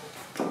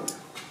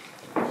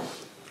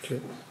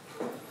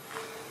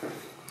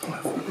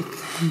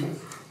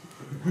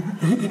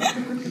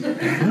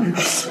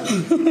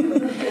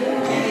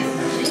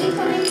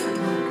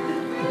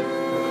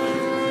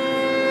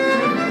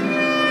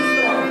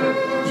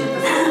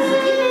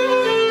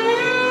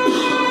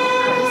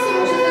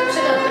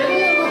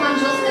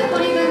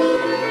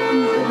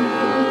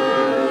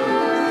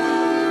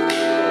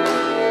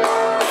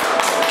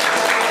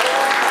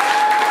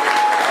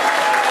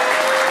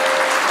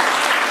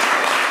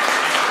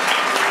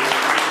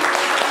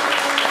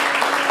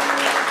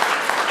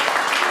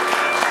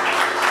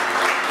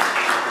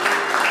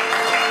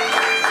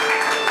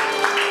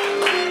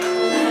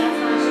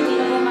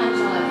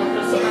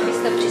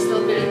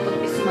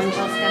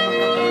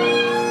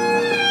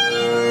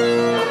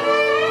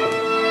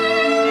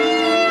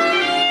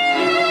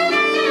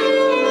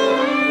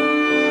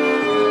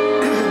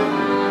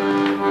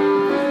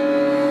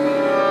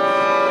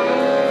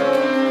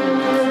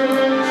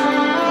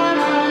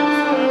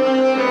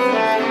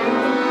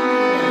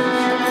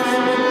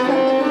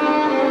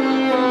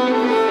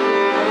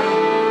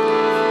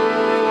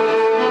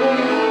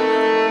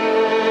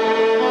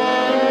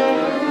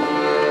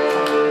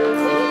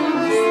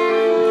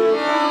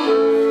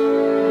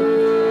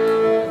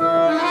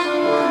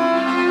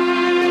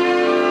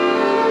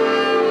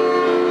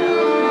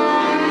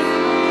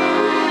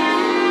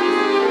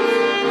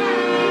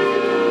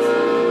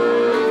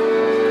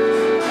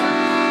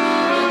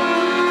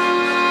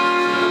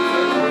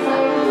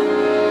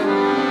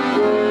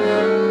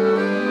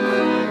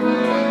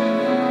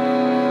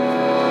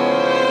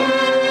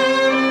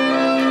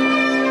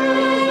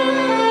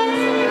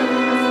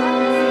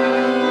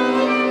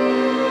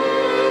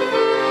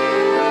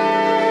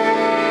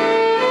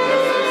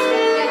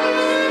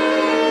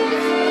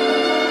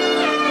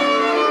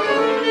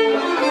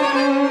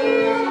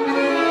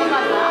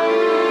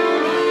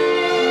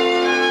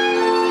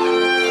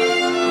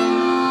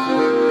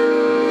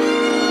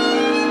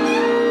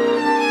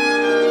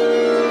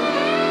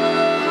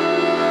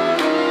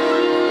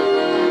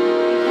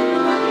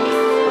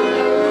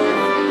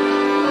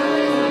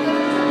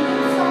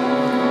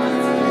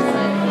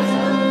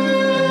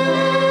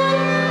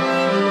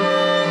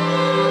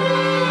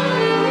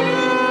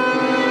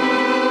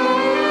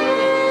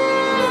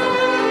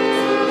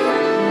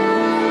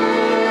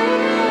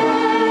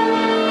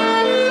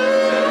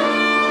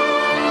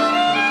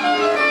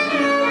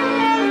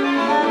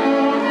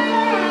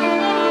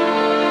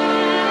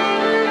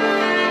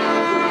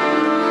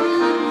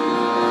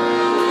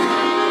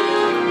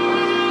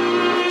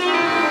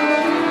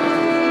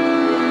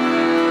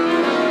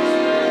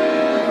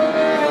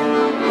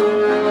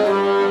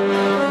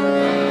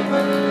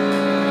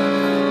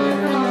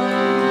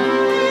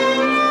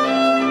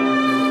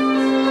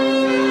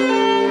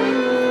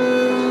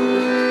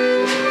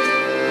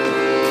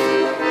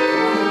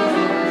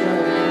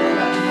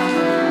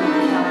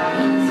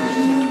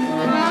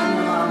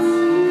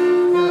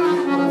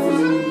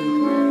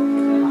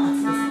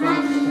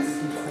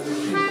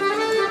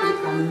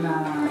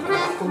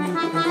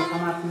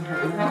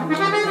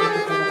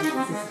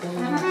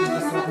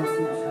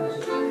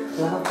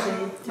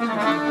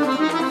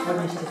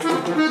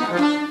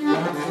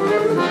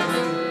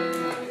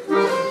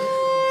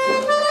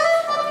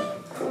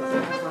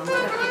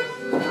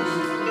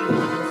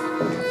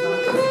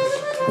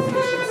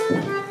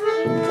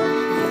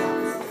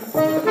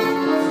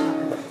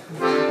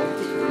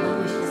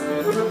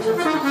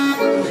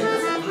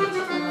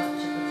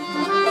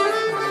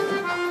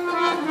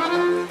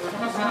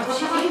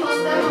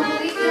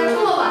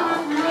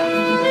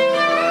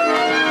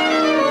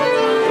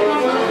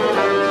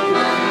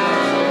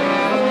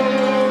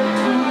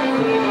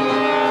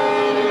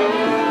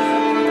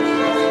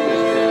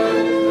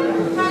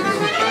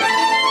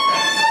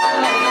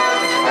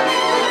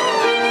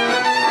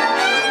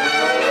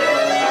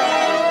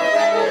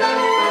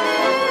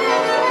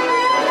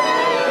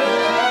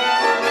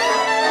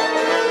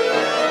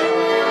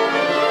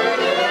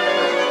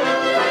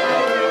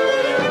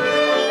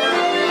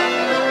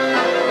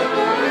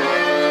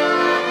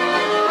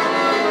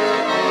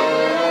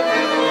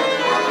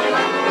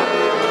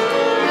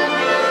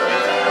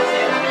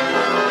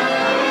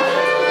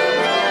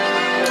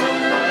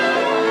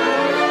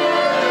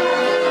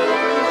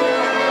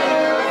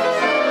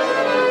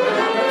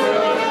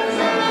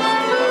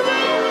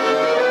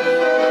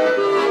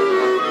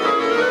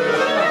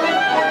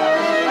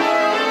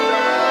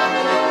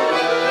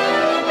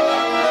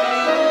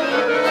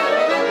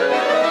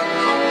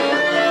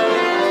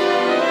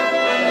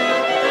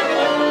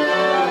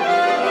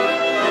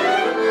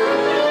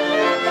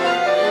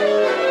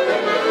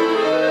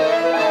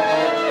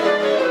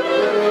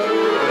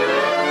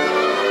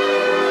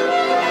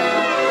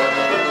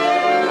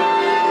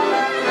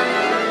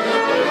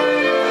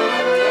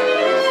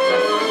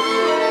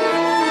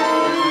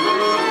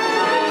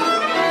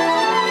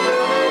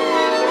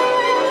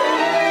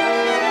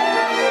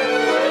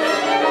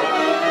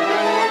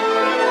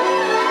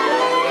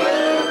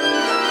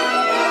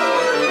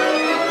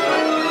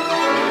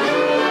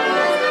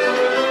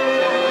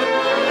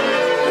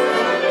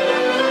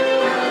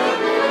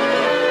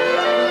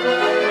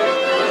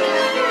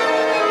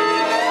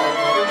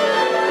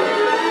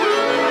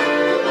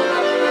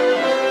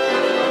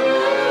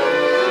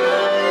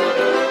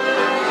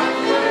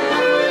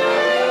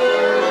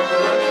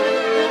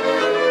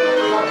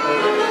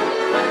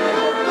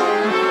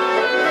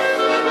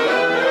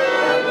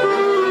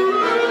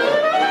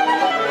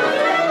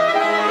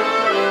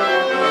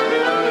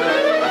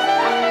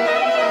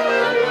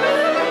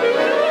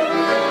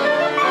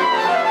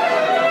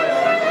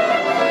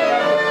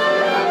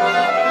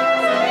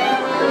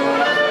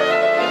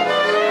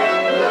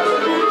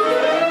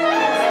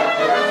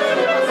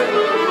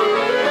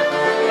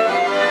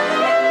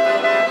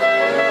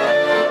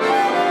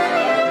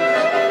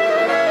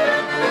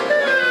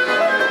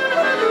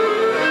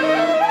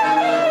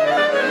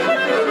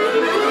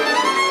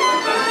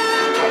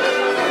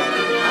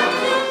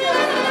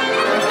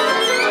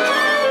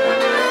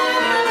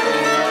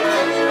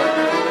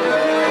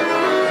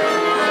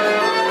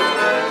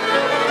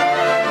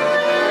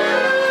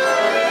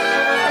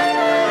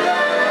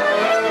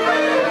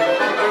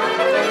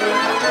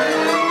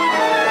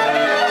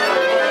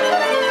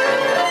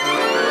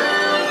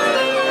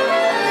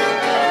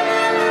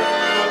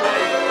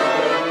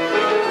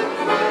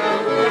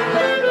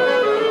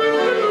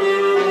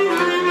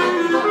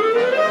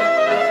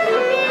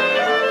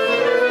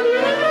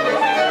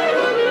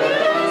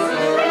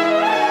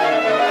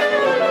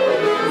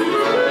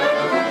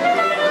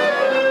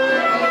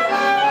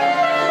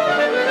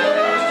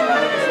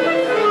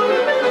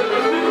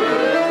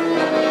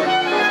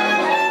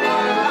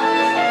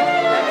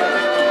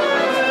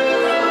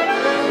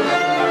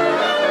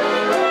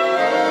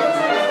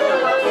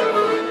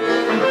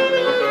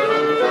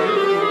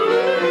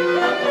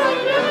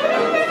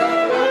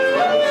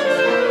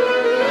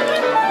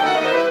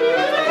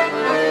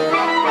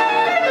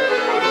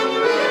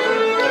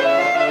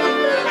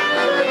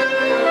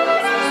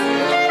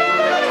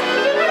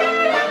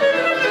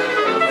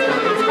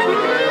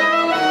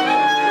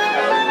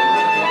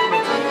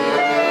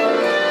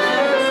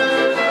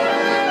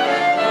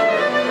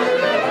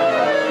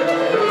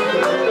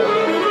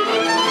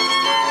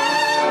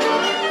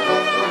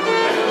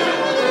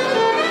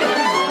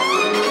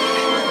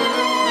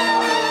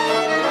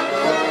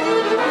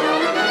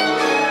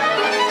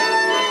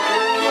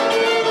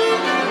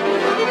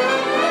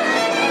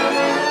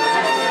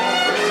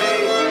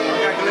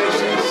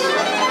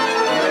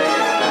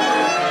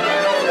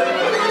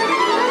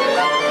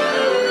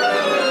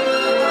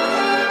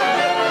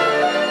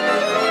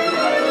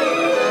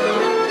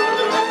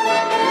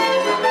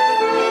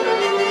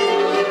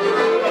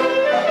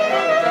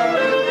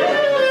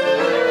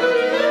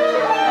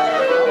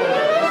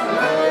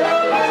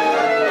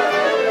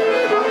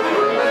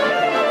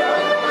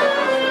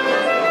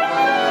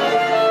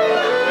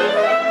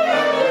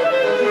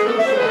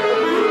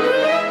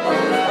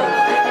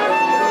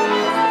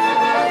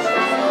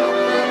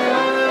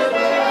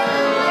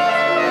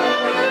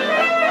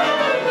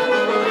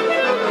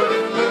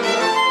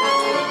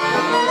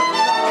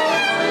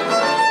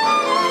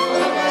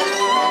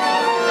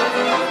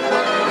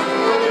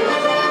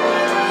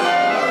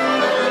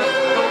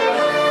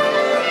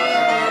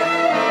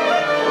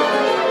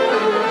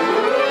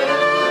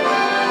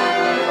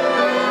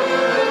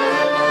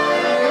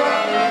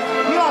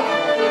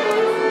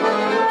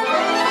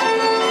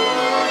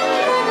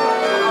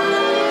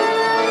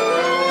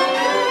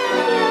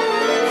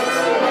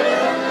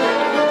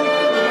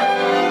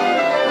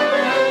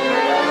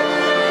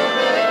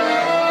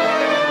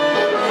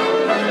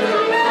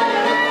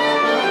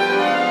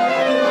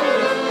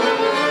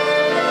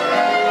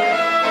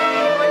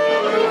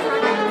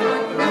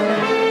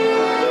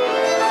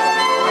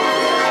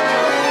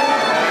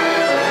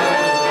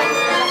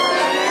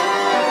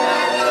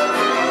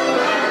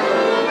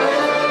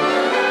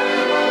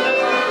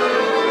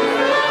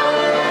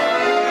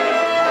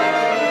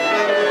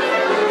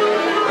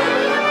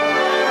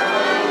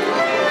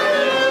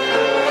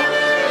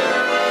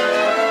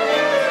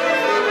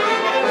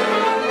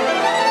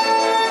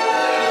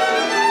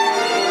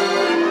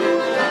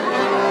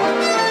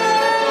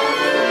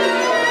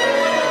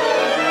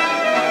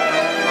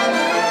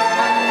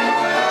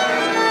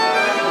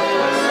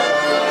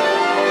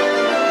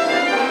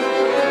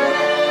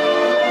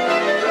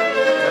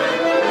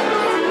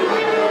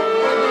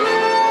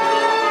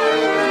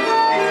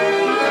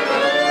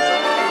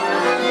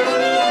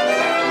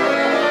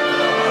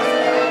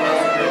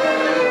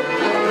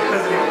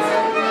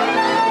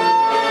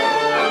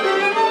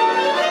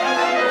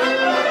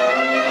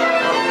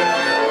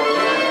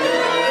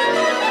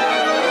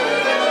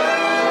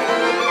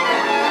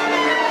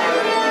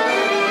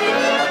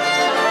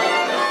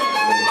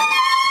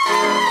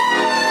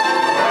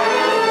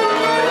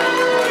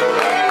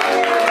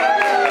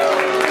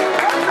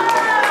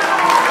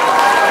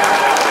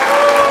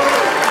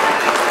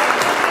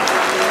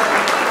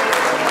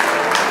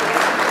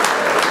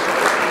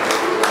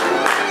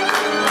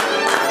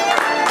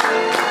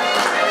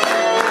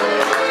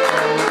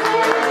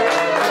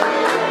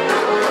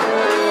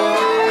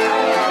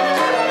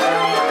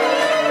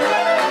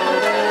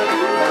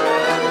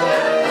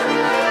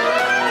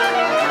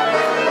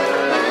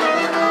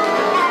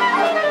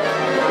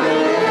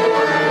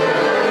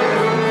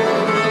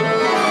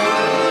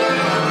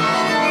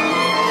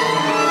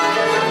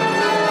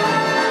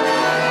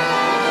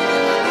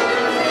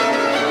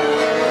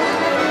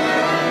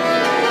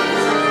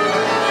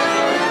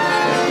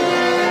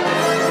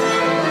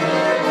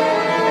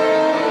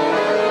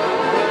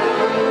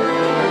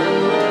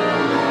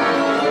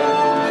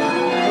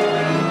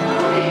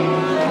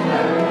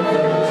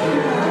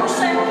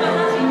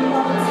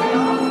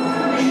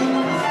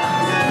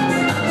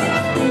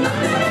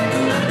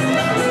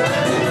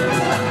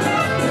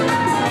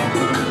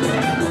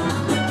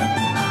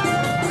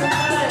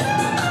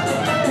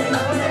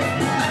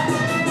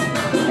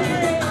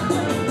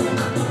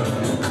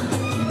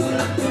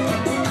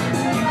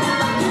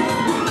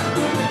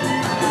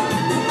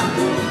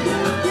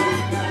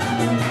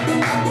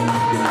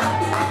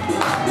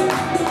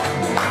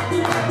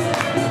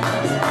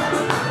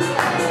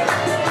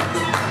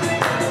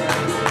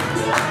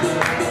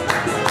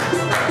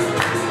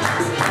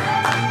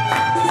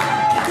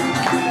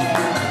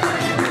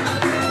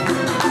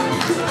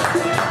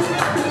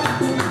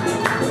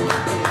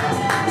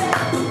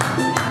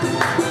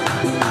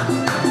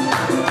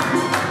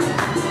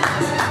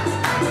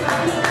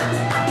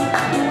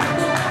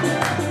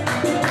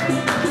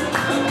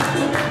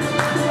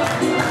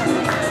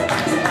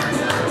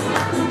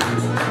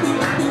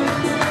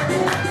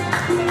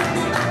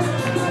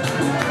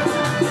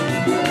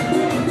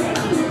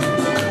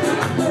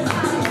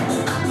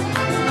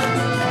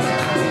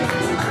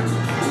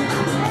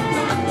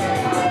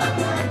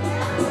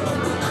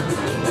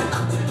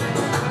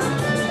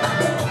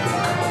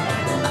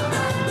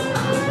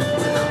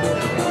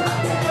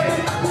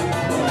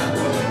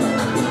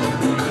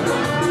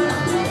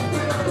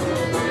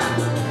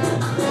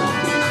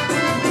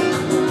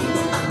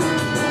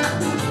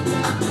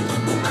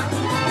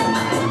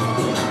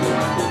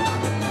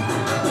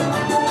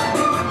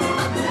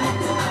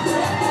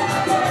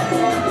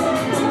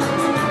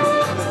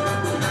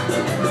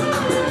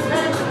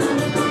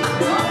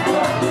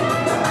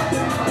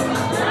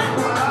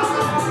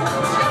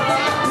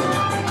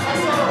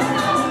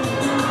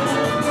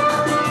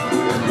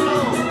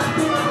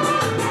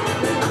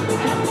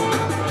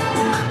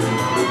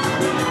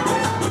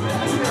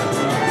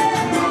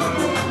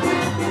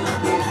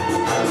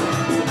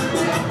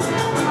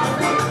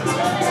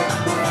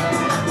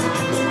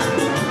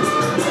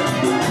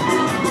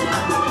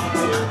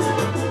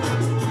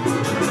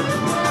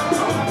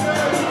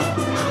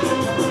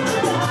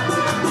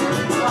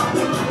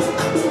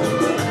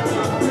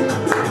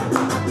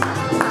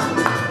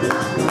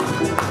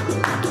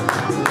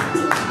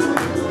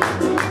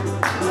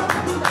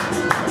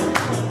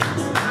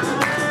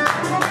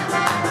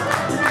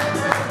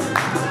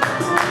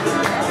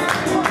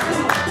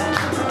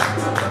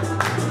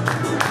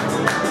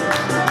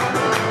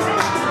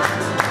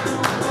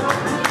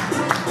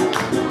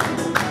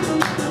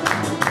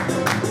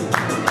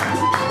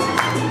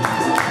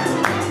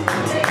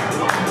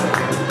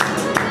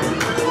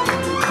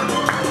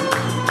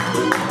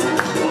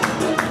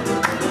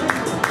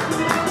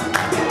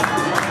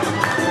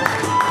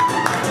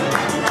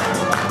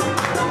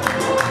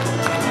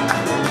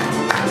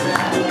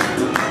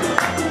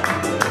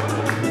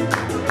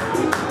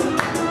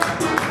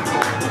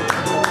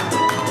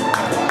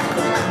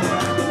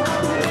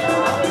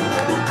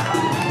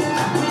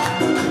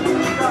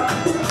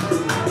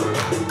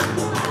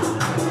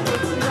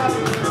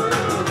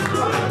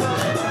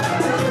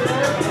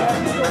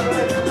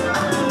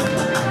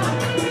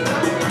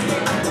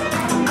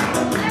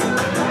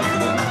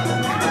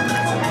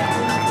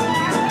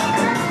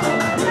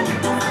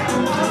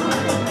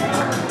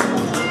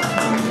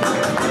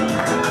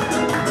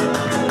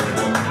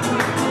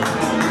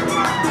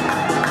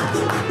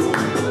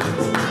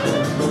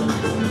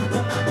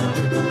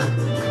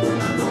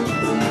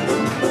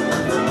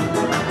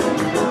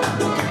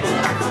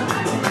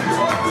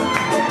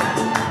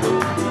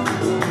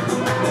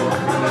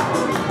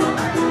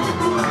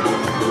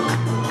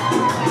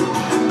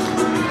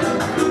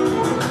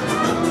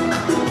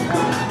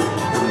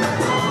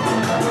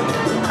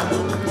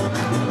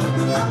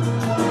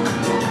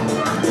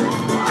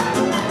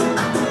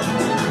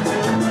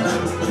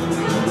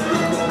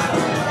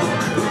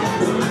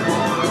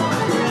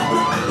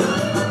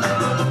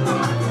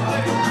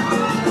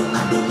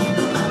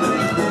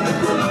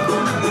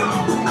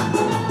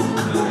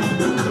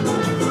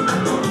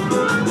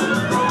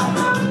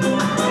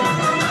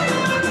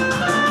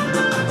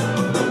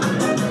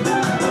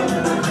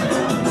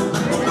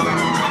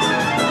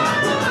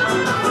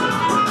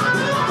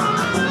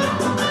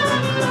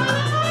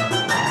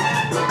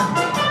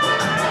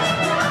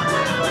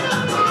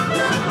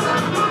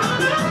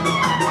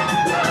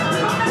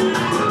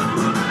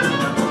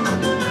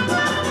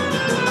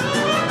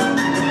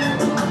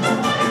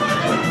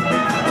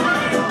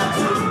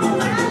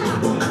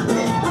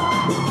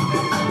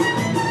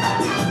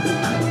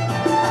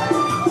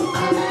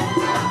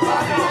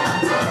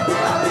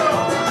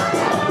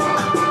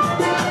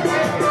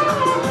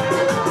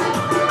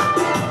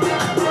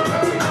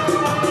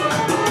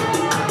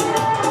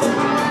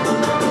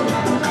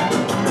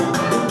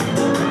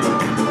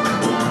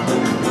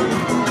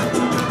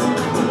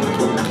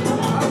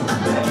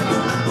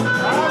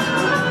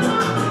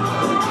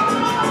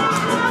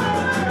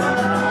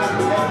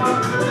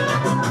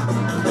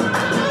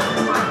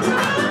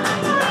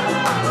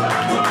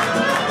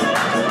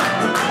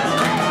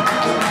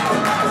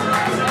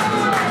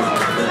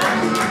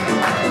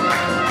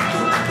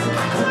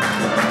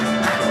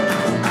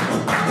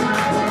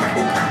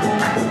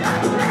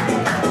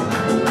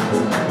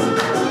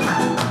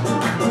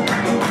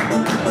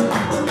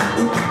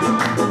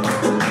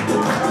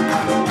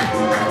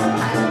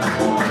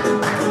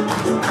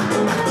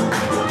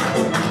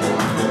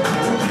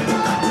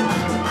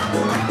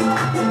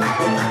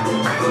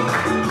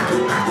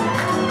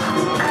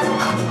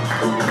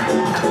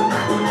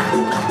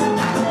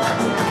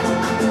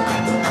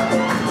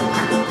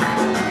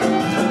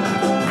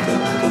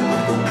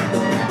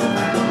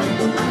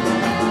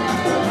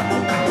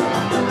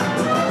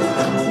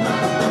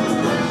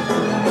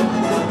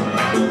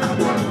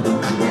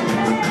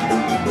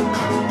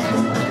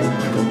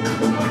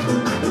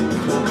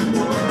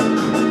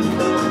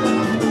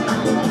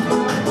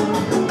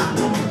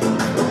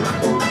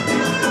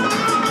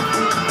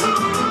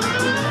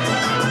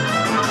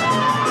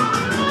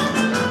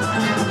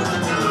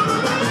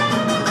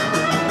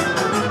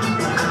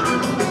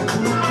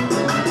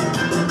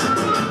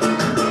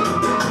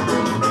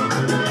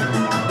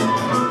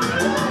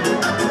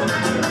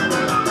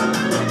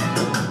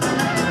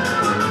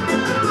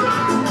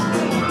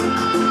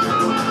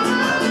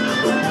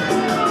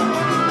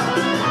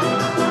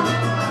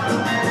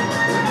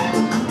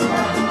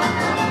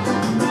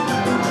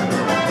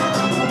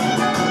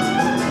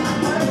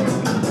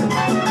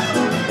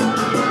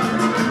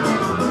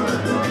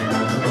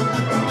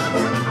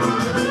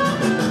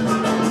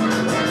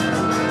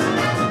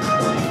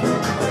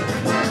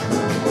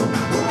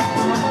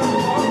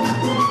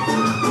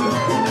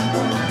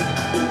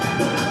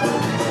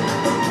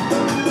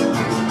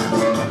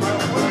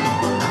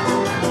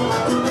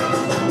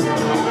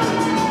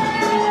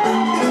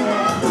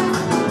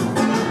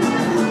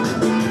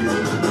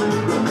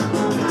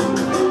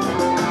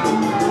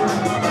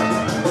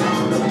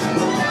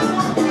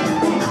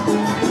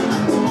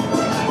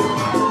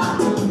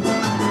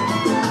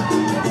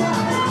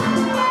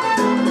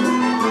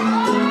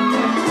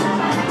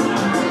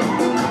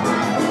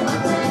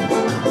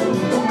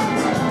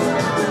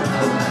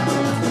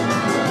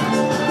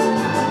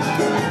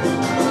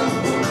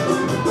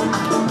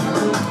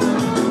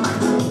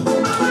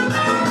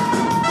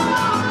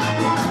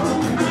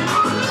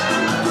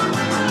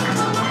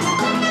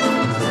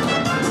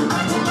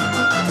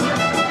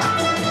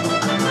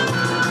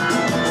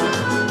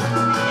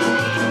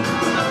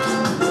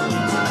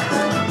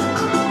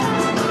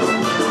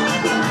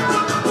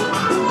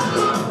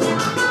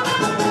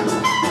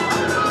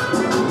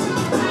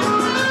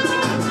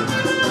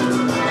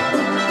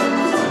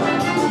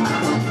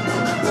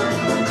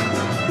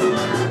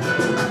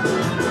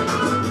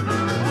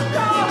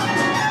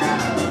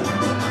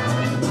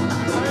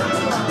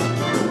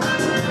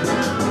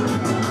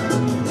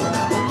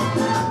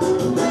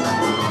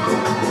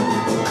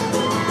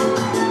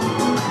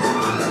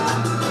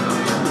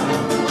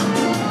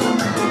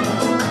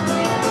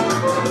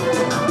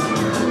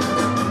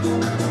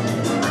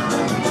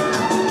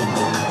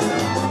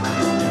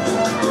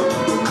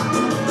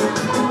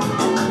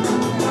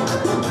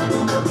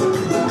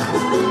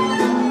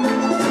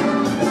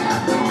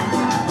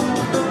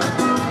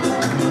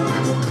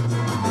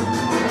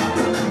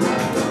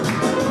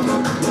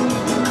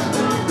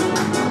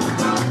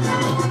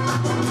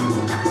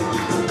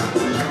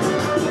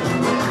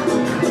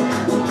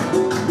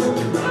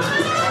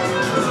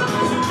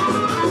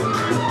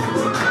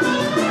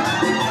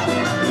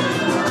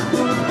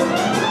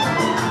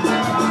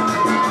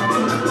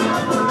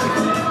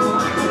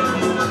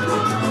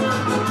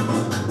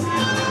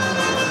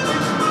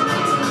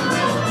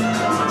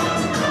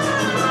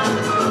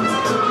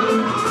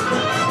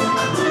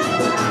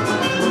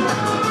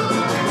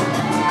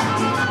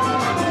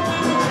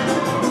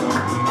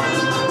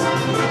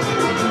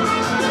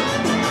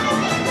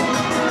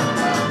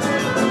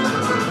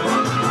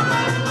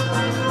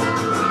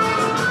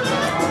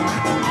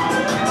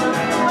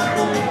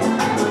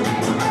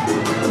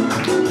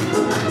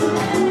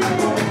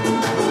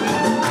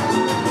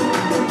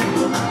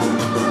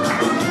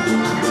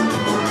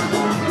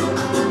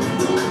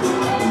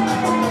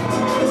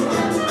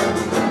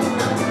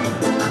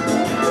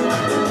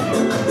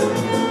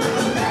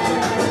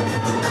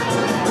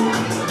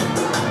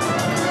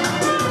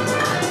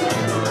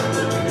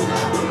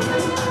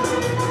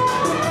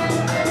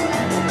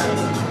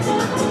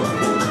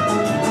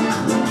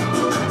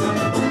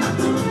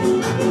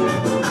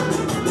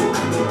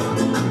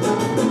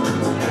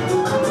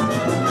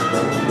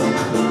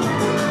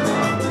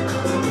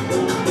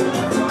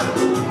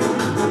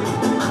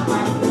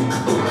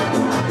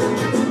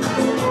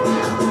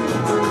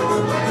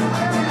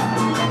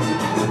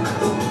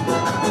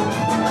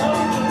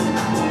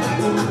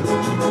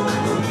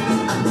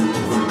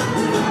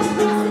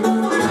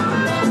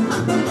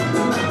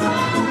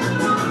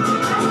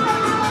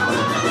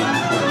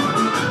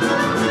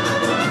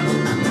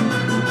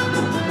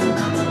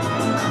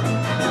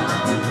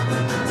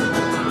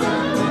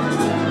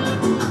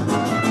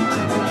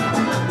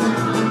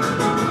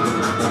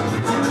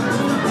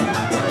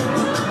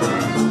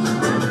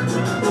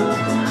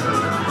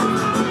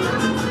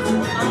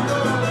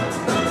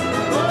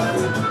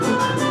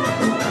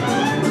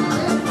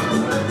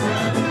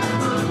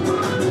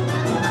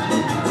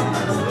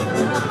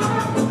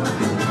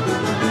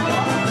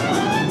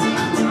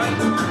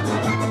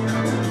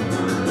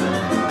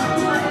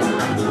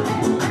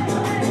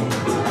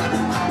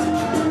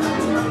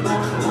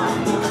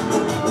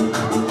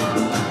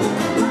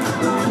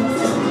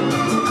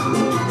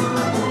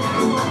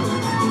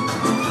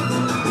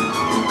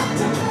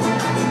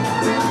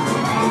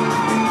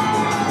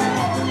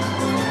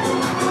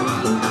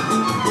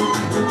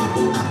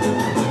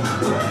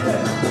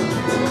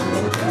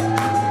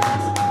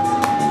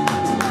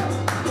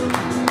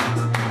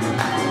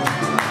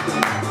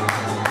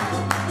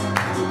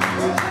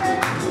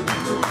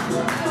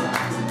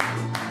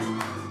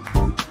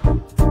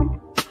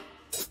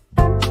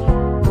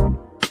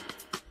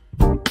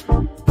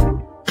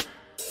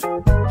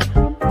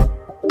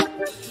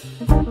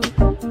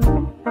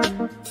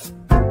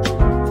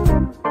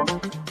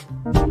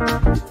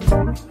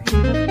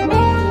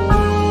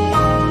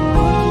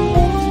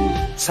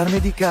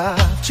 Sarmi di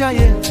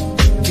capciaie,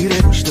 dire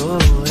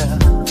gustora,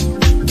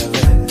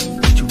 dalle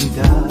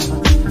ciumita.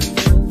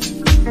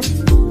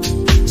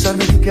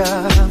 Sarmi di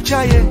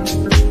capciaie,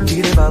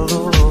 dire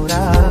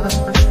valora,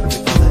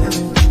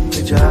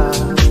 e già.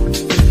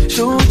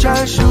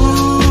 Sucia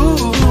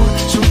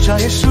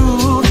e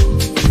su,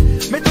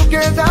 me tu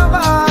che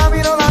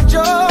davi non la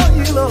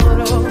gioia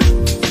loro.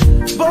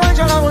 Poi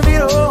già non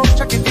dirò,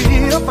 ciò che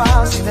tiro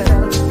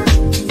facile.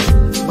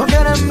 Ma che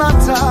ne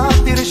ammazza,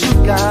 ti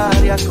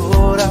risciugare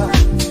ancora.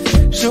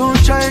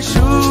 Sucia e su,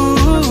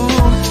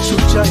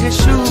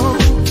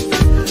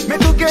 me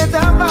tu che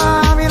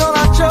davi non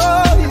la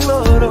gioia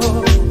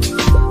loro.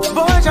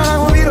 Poi già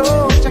non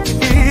dirò, ciò che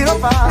tiro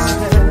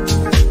facile.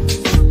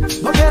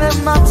 Ma che ne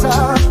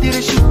ammazza, ti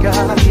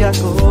risciugare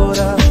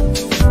ancora.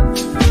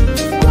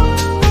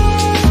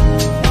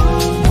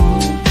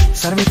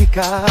 Sarmi di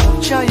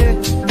capciaie,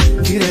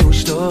 dire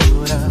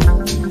gustora,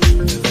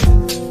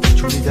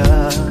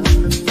 ciumida.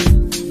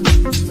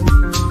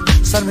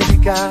 Sarmi di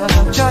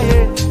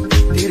capciaie,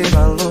 dire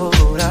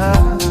valora,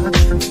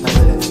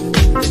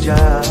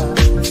 già.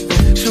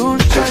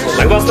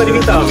 Tak vás tady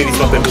vítám, milí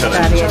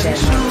svatebčané.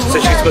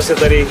 Sešli jsme se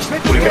tady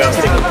kvůli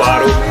krásnému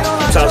páru.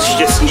 Přát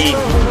štěstí,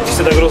 když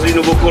se tak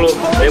rozlídnu okolo,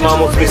 nemá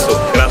moc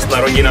smysl.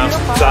 Krásná rodina,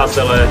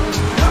 přátelé,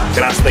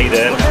 krásný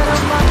den.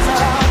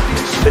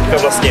 Teďka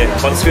vlastně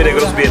pan svědek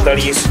rozbije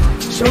talíř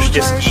pro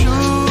štěstí,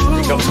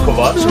 někam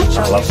schovat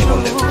a hlavně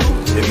on neví.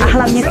 A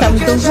hlavně tam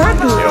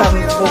dozadu,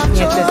 tam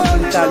popněte s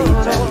tím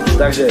talířem.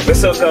 Takže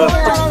veselka,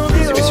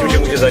 si myslím, že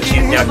může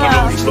začít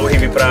nějaký dlouhý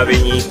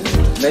vyprávění.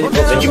 Není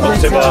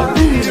potřeba,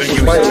 lidi už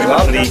jsou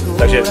vymadlí,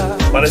 takže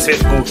pane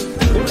svědku.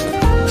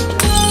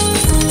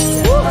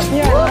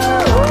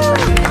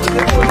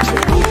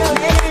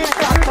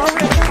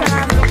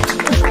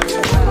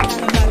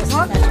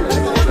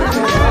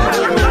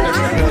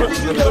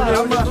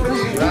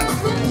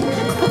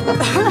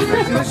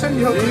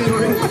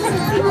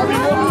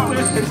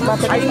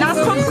 A i nás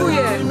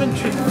fotuje.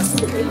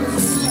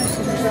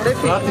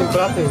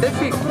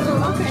 Defik.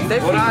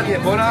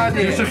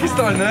 Porádě. Už se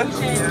chystáš, ne?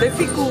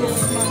 Defiku.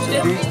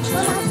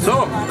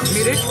 Co?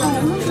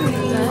 Mirečku.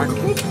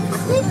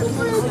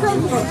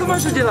 Co to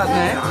máš udělat,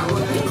 ne?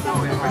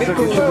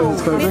 Mirku.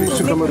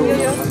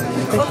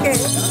 OK.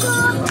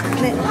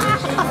 Ne.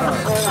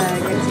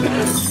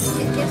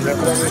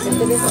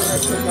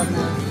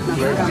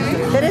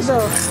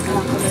 Terezo.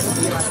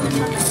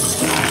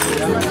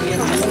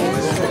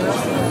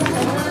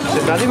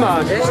 Tady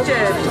máš. Ještě.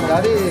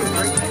 Tady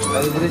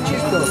bude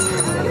čisto.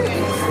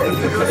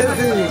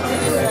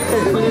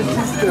 Bude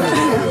čisto.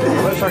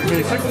 Ale však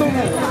nejse k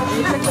tomu.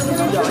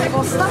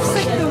 Postav se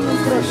k tomu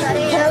trošku.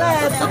 Hele,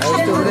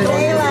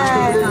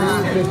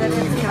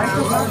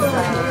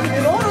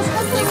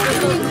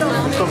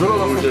 To bylo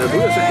dobře,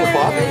 bude se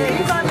klopat.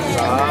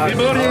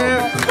 Výborně,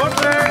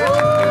 portrét!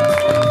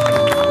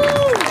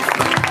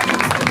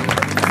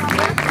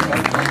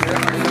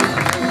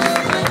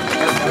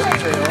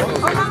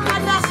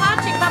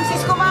 tam si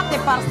schováte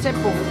pár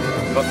střepů.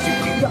 2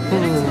 střípky.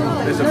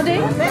 No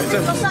dej,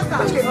 to saka.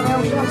 Počkej, ono já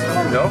už mám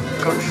schovávat. Jo?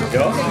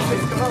 Jo?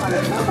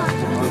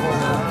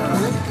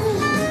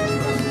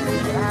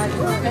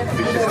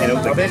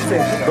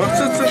 Běžte.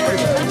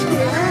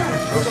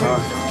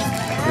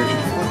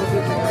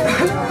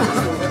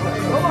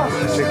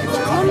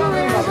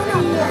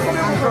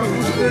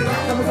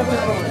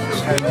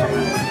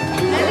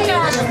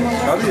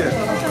 Tady je.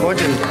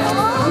 Pojď.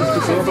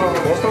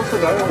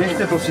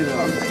 Běžte, prosím.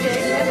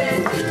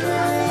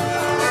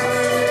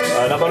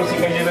 Na baru si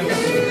každý jeden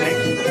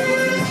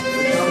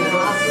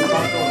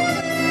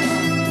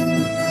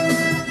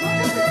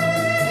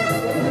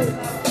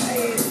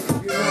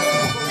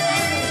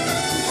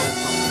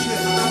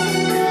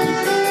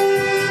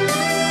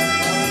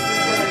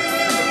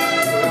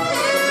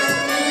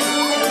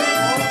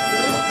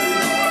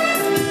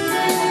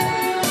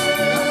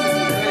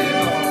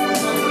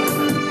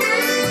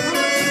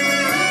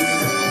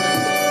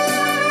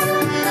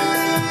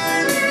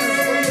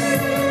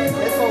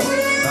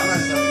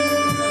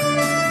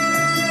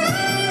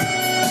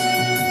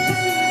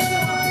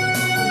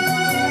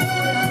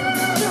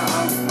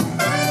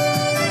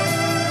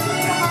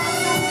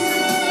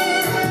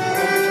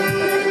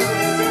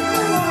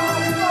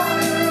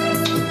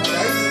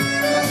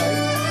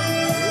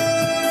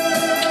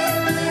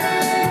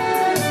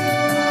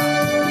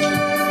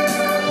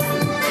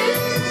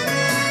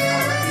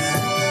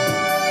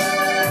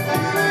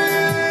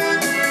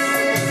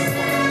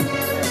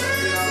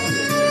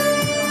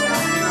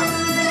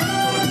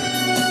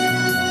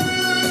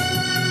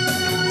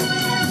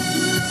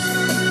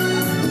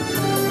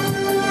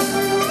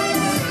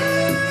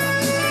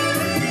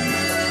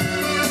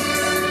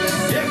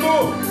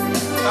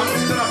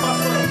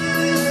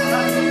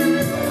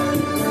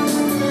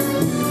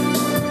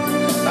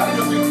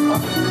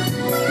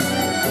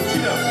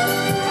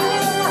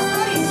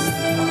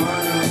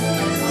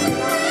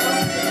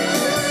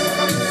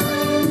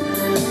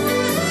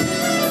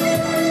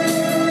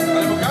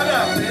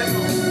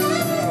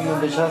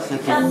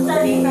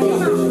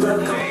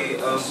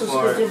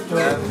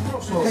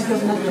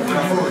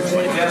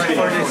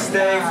this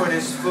day, for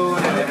this food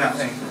and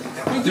everything.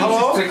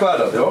 Halo?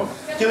 Překládat, jo?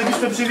 Chtěli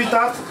bychom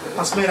přivítat,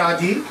 a jsme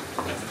rádi,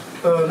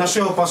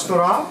 našeho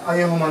pastora a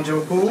jeho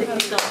manželku. We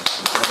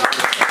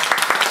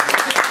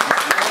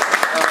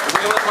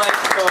would like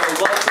to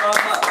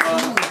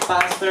welcome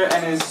Pastor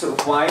and his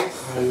wife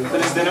to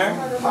this dinner.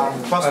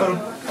 Pastor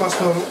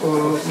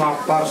má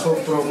pár slov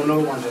pro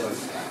novou manželku.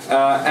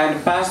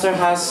 And Pastor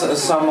has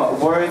some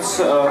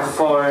words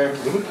for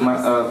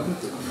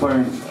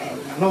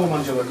Novou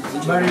manželku.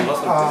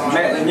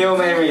 new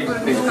married.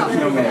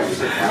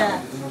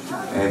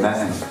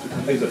 Amen.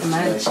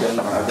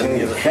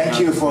 Okay. Thank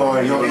you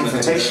for your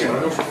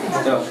invitation.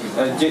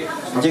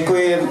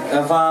 Děkuji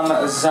vám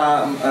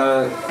za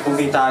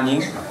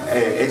uvítání.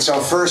 It's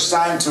our first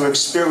time to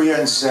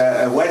experience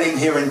a wedding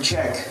here in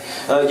Czech.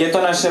 Je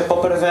to naše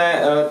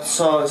poprvé,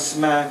 co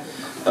jsme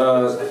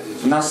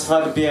na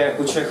svatbě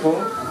u Čechů.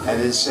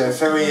 And it's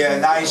very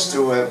nice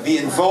to be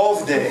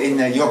involved in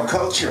your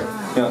culture.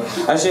 Jo.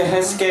 A že je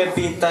hezké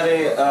být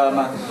tady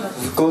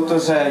v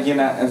kultuře,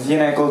 v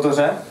jiné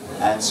kultuře.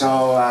 And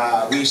so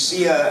we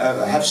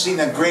have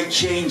seen a great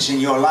change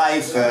in your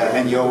life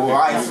and your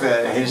wife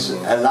his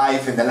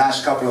life in the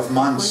last couple of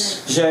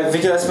months. Že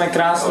viděli jsme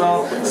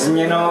krásnou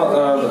změnu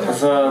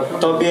v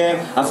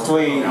tobě a v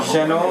tvojí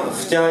ženu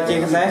v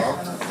těch dnech.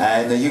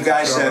 And you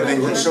guys have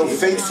been so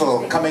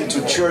faithful coming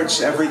to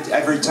church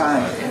every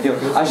time. Jo.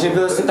 A že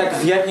byli jste tak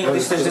věrní,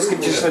 když jste vždycky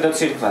přišli do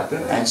církve.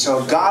 And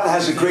so God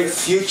has a great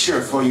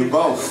future for you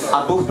both.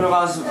 A Bůh pro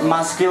vás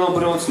má skvělou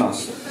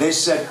budoucnost.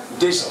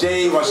 This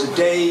day was a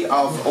day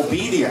of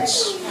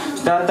obedience.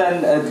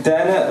 Ten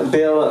den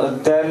byl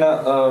den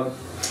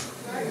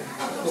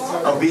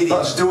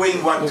obedience,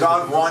 doing what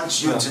God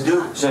wants you to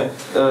do. Že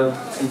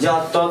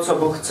dělat to, co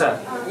Bůh chce.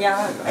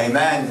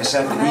 Amen. It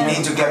said we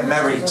need to get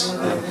married.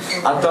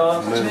 A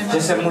to,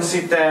 že se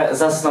musíte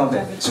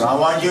zasnoubit. So I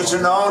want you to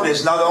know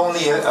there's not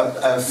only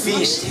a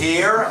feast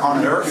here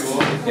on earth.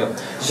 Jo.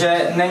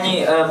 Že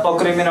není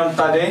pokrm jenom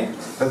tady.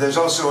 But there's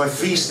also a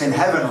feast in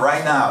heaven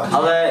right now.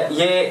 Ale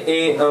je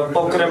i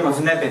pokrm v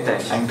nebi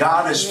teď. And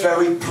God is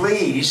very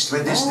pleased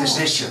with this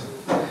decision.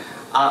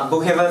 A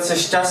Bůh je velice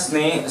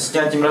šťastný s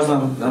tím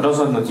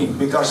rozhodnutím.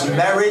 Because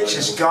marriage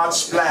is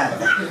God's plan.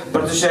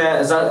 Protože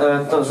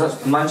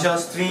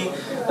manželství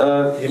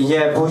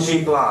je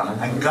Boží plán.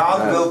 And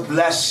God will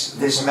bless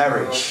this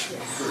marriage.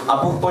 A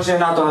Bůh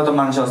požehná tohleto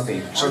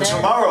manželství. So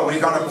tomorrow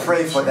we're going to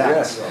pray for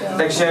that.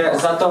 Takže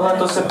za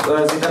tohleto se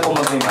zítra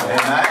pomodlíme.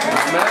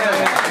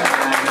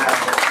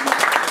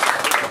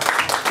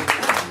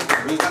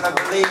 We're going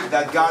to believe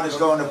that God is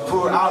going to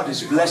pour out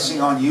His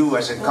blessing on you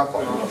as a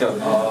couple.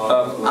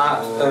 A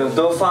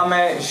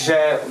doufáme,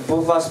 že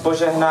Bůh vás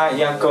požehná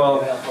jako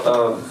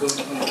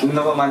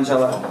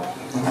novomanžele.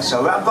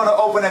 So I'm going to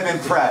open up in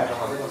prayer.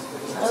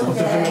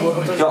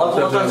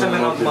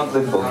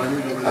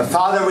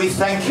 Father, we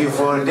thank you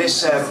for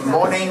this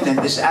morning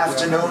and this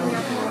afternoon.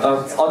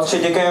 Otče,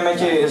 děkujeme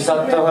ti za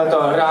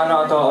tohleto ráno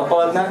a to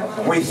odpoledne.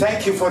 We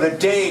thank you for the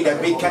day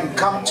that we can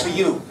come to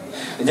you.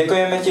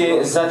 Děkujeme ti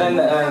za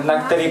den,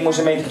 na který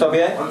můžeme jít k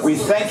tobě. We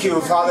thank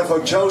you, Father,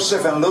 for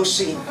Joseph and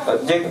Lucie.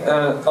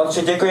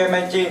 Otče,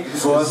 děkujeme ti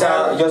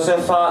za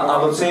Josefa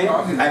a Lucii.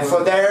 And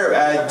for their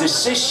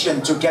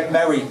decision to get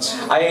married.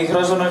 A jejich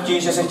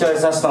rozhodnutí, že se chtěli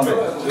zasnoubit.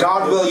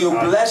 God, will you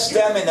bless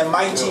them in a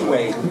mighty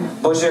way?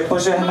 Bože,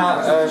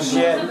 požehná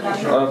je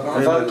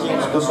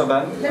velkým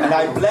způsobem. And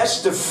I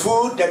bless the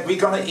food that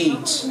we're going to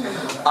eat.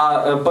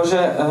 A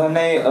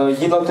požehnej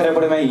jídlo, které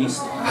budeme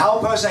jíst.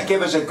 Help us and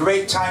give us a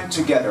great time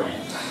together.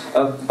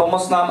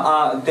 Pomoz nám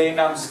a dej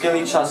nám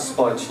skvělý čas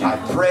společně.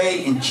 I pray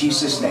in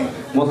Jesus' name.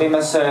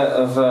 Modlíme se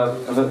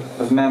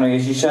v jménu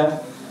Ježíše.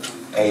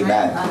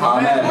 Amen.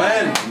 Amen.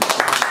 Amen.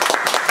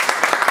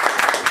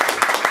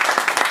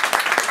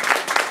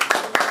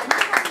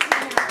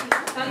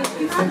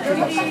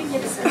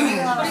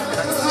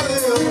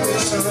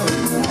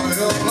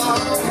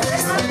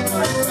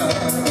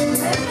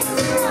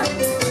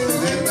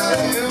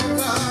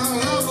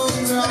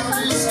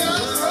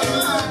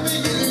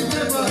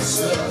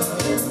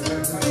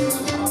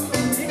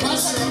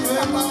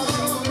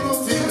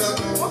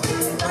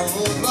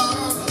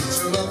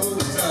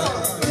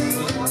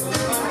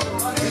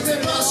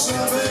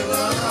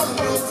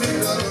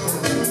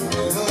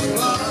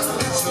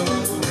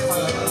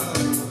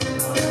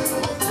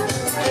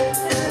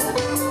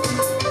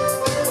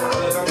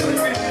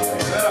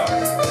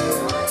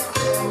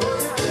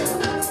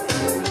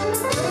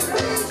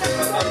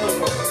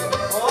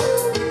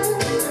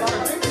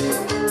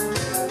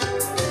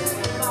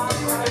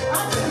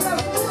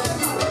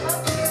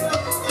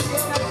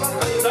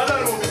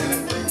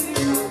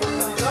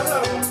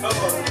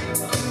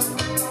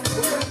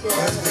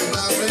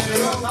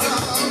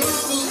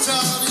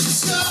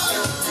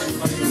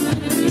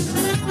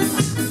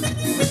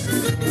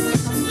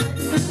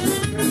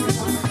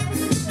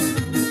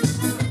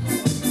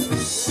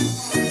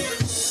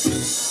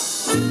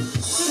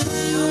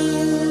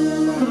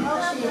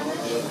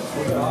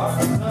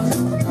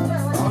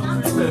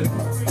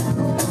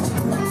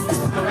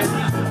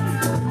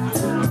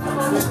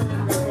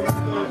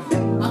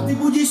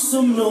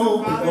 so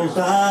mnou u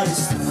oltáře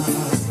stát.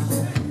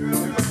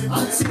 A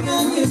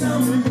cigáně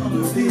tam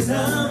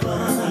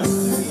vyhrává.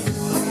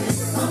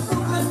 A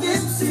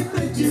pokladnem si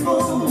pred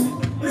tebou,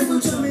 pred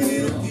očami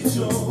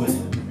rodičov,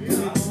 keď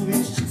mi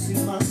povieš, či si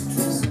ma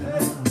chceš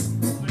zrať.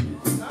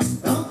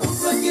 Tam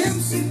pokladnem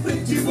si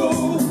pred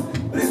tebou,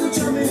 pred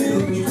očami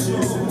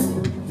rodičov,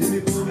 keď mi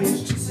povieš,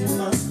 či si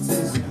ma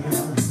chceš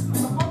zrať.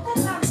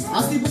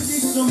 A ty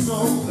budeš so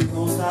mnou pri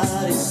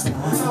oltári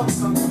stát.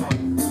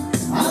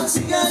 A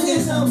cigáne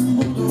tam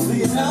budú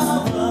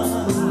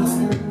vyhrávať.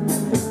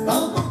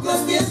 Tam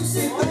pokladnem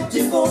si pred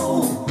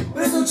tebou,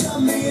 pred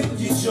očami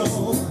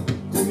rodičov,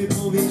 ty mi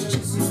povieš, či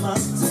si ma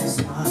chceš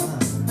zrať.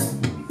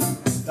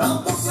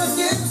 Tam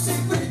pokladnem si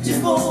pred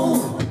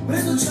tebou,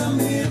 pred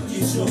očami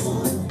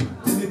rodičov,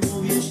 ty mi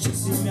povieš, či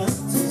si ma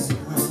chceš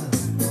zrať.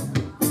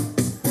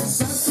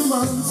 Srdcu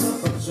mám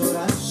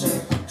zapažoraše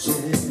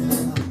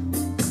čera,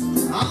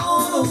 a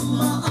ono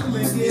ma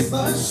ame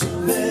giebaš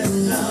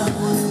verna.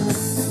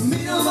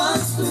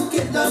 Milováctvu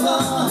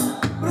kedava,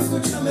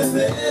 prokočame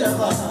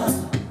verava,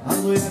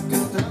 ano jaka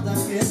trada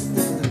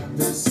kete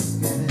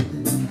tradeske.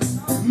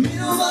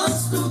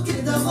 Milováctvu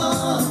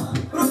kedava,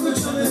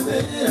 prokočame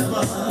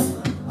verava,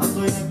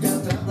 ano jaka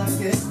trada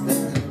kete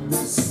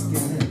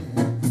tradeske.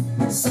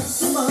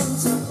 Srdcu mám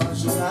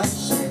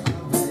zapažoraše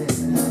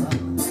vera,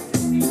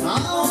 a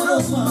ono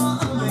ma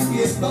ame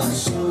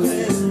giebaš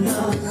verna.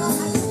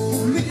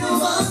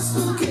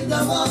 Milováctvu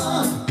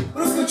kedava,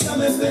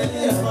 prokočame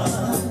verava,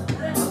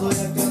 ano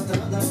jaka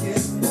trada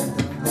kete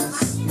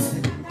tradeske.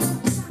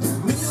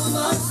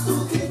 Milováctvu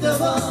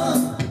kedava,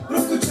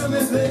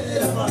 prokočame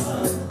verava,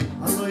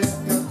 ano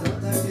jaka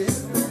trada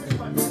kete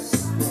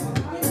tradeske.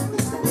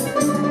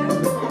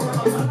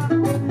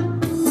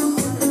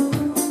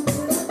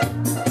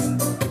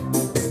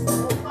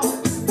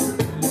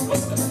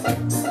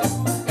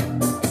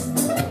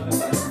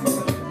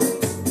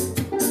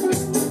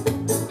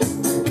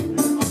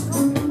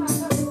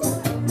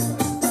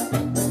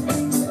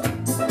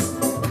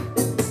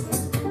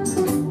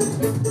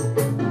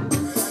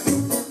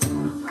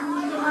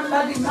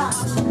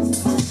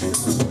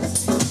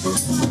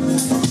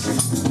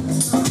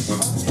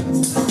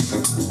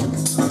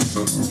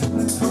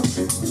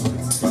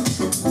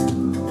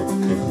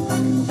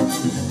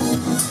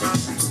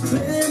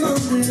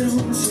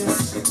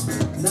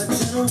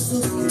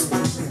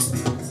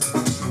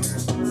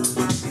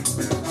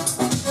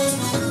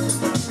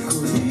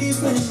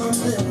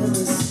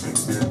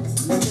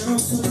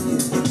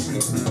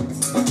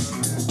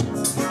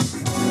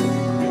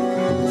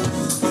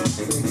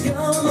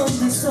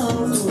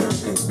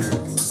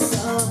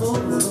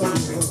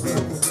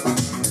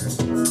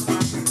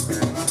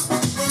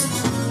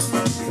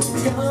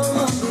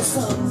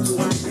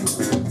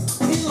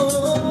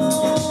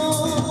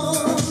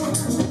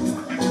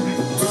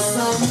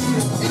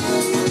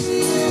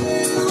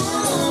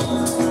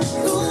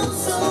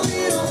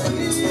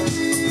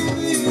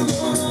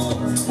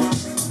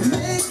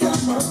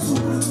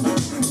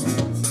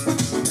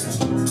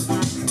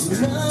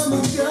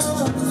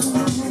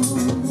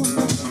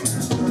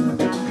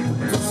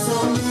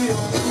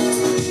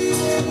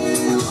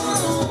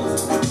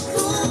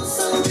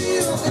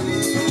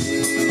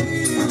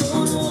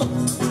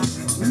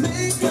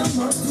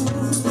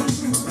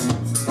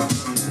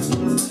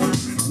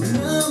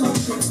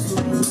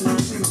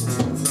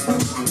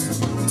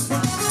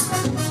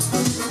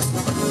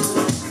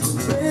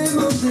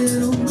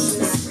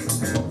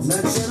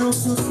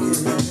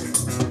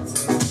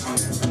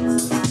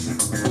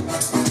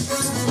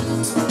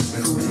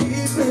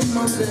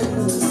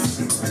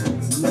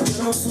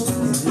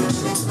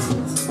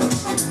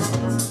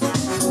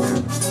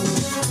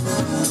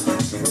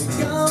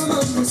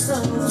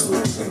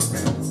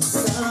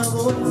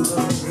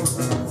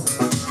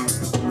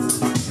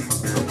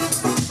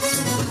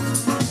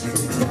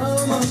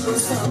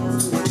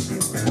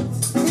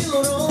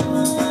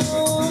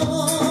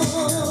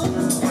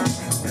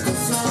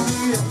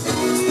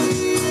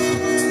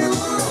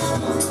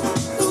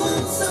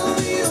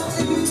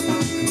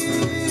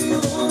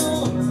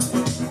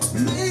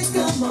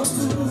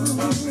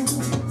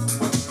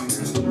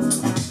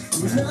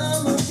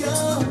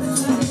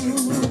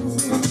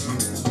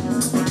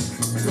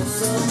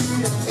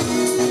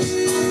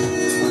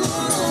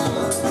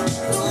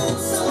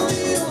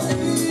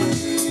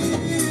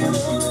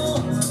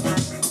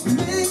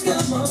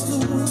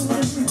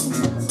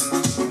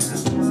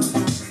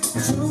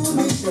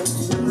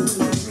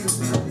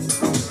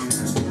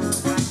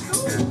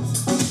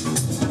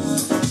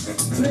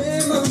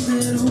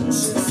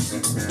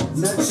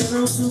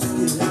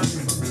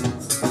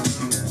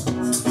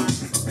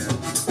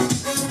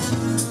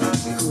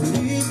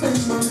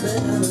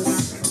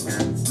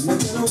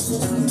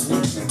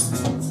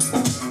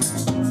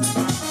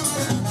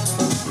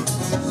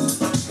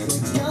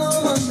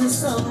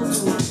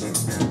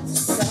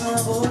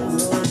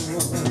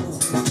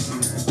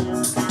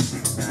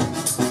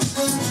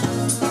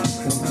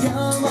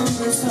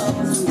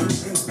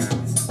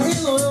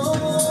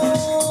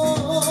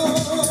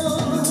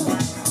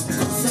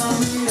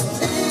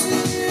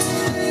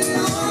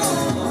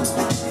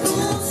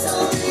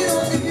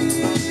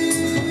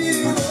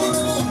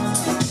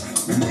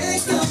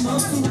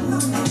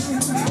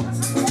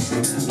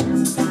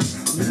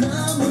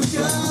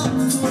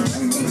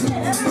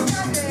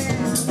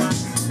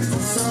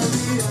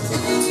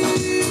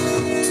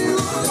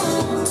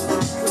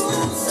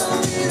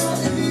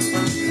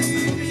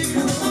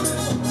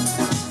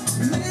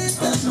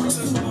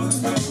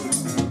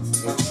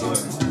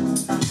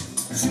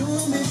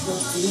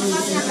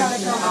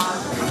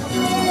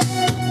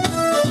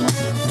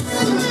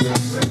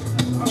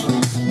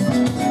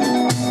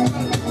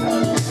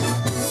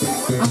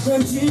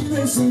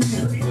 Atrancine sim,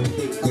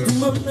 tu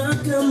mă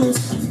pleacă mă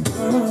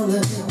spale.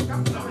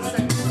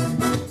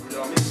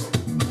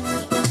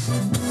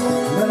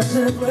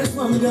 Merete plec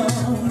manga,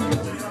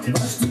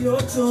 baști o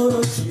cioro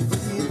ci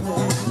vive.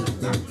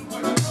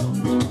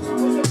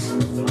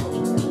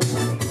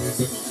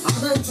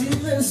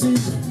 Atrancine sim,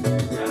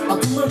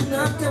 tu mă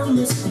pleacă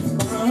mă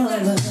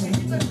spale.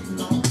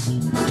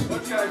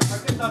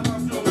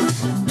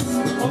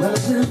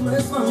 Merete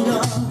plec manga,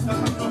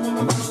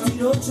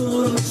 baști o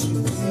cioro ci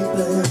vive.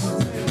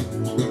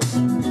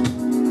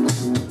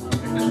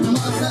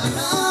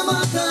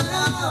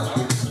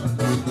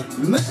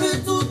 Me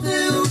petute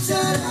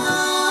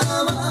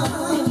ucerava,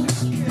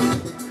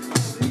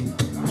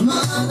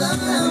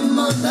 madara,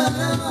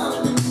 madara.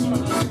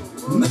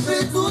 Me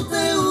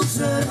petute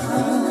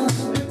ucerava,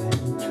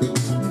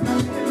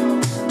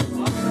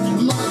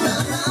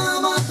 madara,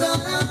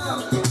 madara.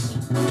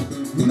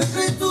 Me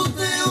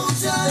petute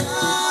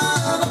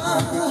ucerava,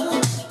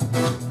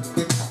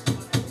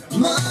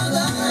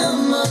 madara,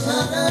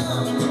 madara.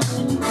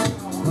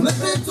 Me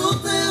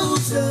petute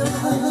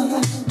ucerava.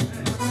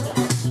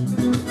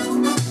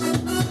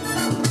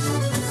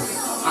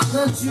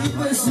 Ada ci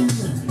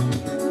pesine,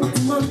 tu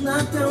mă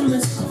nacă me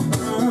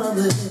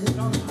spale.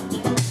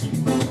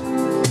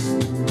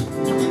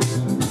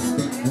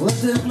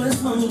 Lete ples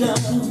manga,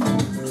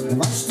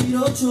 baști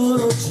o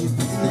cioro ci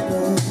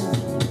vive.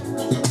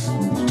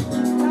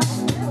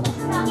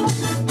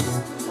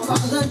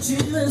 Ada ci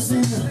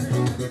pesine,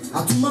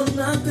 tu mă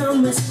nacă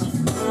me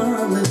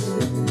spale.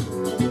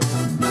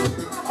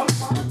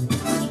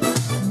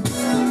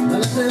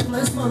 Lete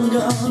ples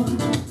manga,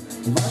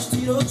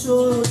 baști o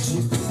cioro ci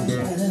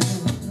vive.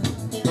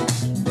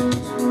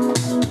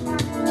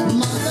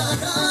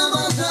 Madara,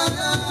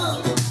 madara,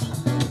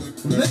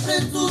 me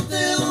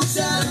petute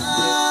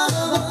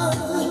ucerava.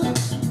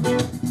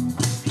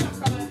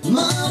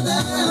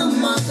 Madara,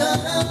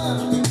 madara,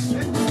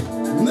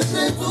 me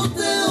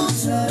petute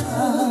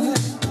ucerava.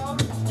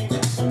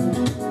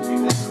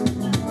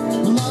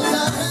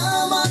 Madara,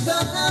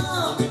 madara,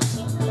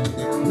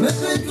 me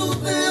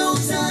petute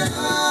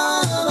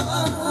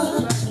ucerava.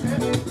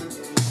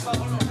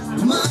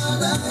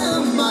 Madara,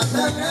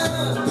 madara,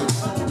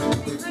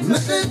 me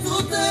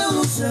petute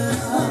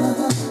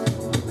ucerava.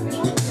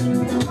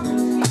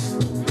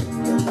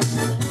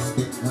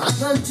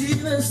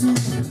 Atrancine sim,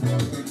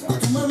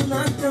 tu mă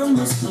nacă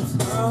mă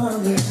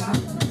spale.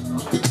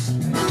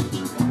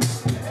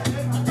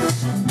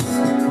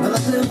 Mela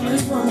te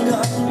pleci manga,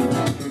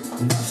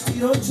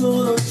 baști o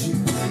cioro ci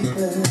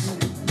vive.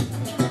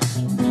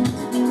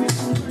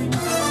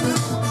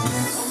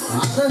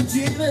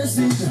 Atrancine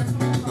sim,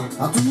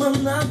 tu mă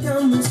nacă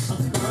mă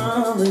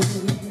spale.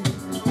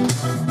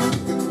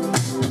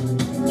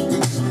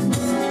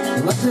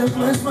 La te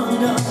pleci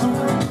manga,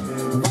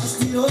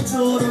 baști o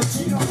cioro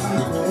ci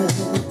vive.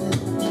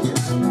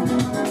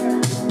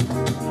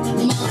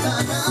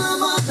 Madara,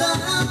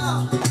 madara,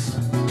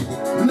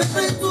 me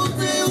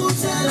petute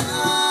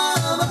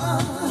ucerava.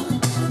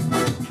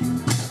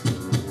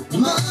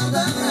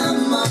 Madara,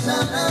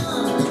 madara,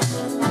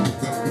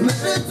 me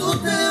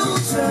petute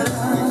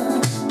ucerava.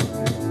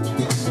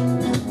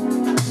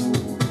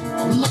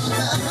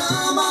 Madara,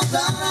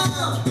 madara,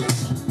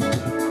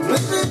 me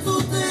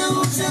petute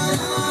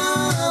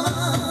ucerava.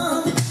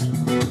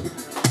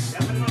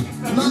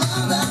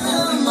 Madara,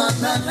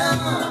 madara,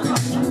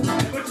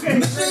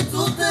 me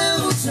petute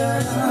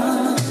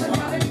ucerava.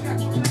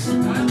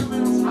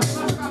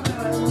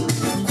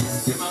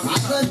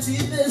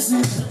 Atrancine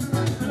sim,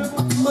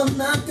 tu mă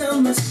nacă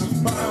me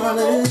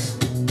spale.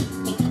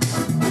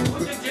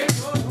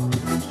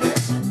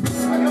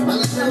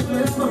 Lete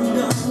pleci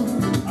manga,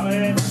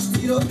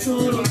 baști o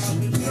cioro ci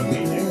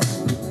vive.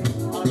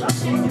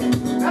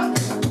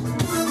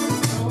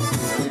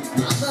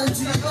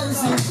 Atrancine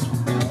sim,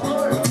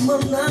 tu mă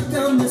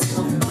nacă me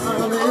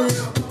spale.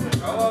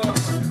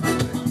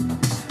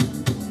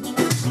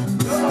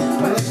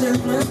 Lete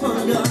pleci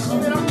manga,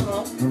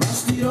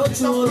 baști o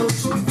cioro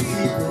ci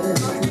vive.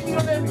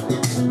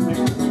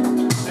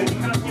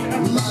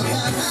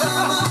 Madara,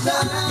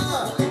 madara,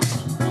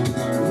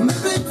 me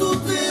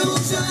petute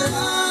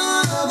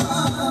ucerava.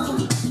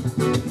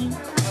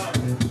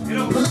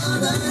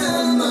 Madara,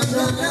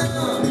 madara,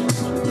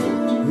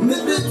 me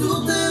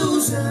petute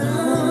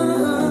ucerava.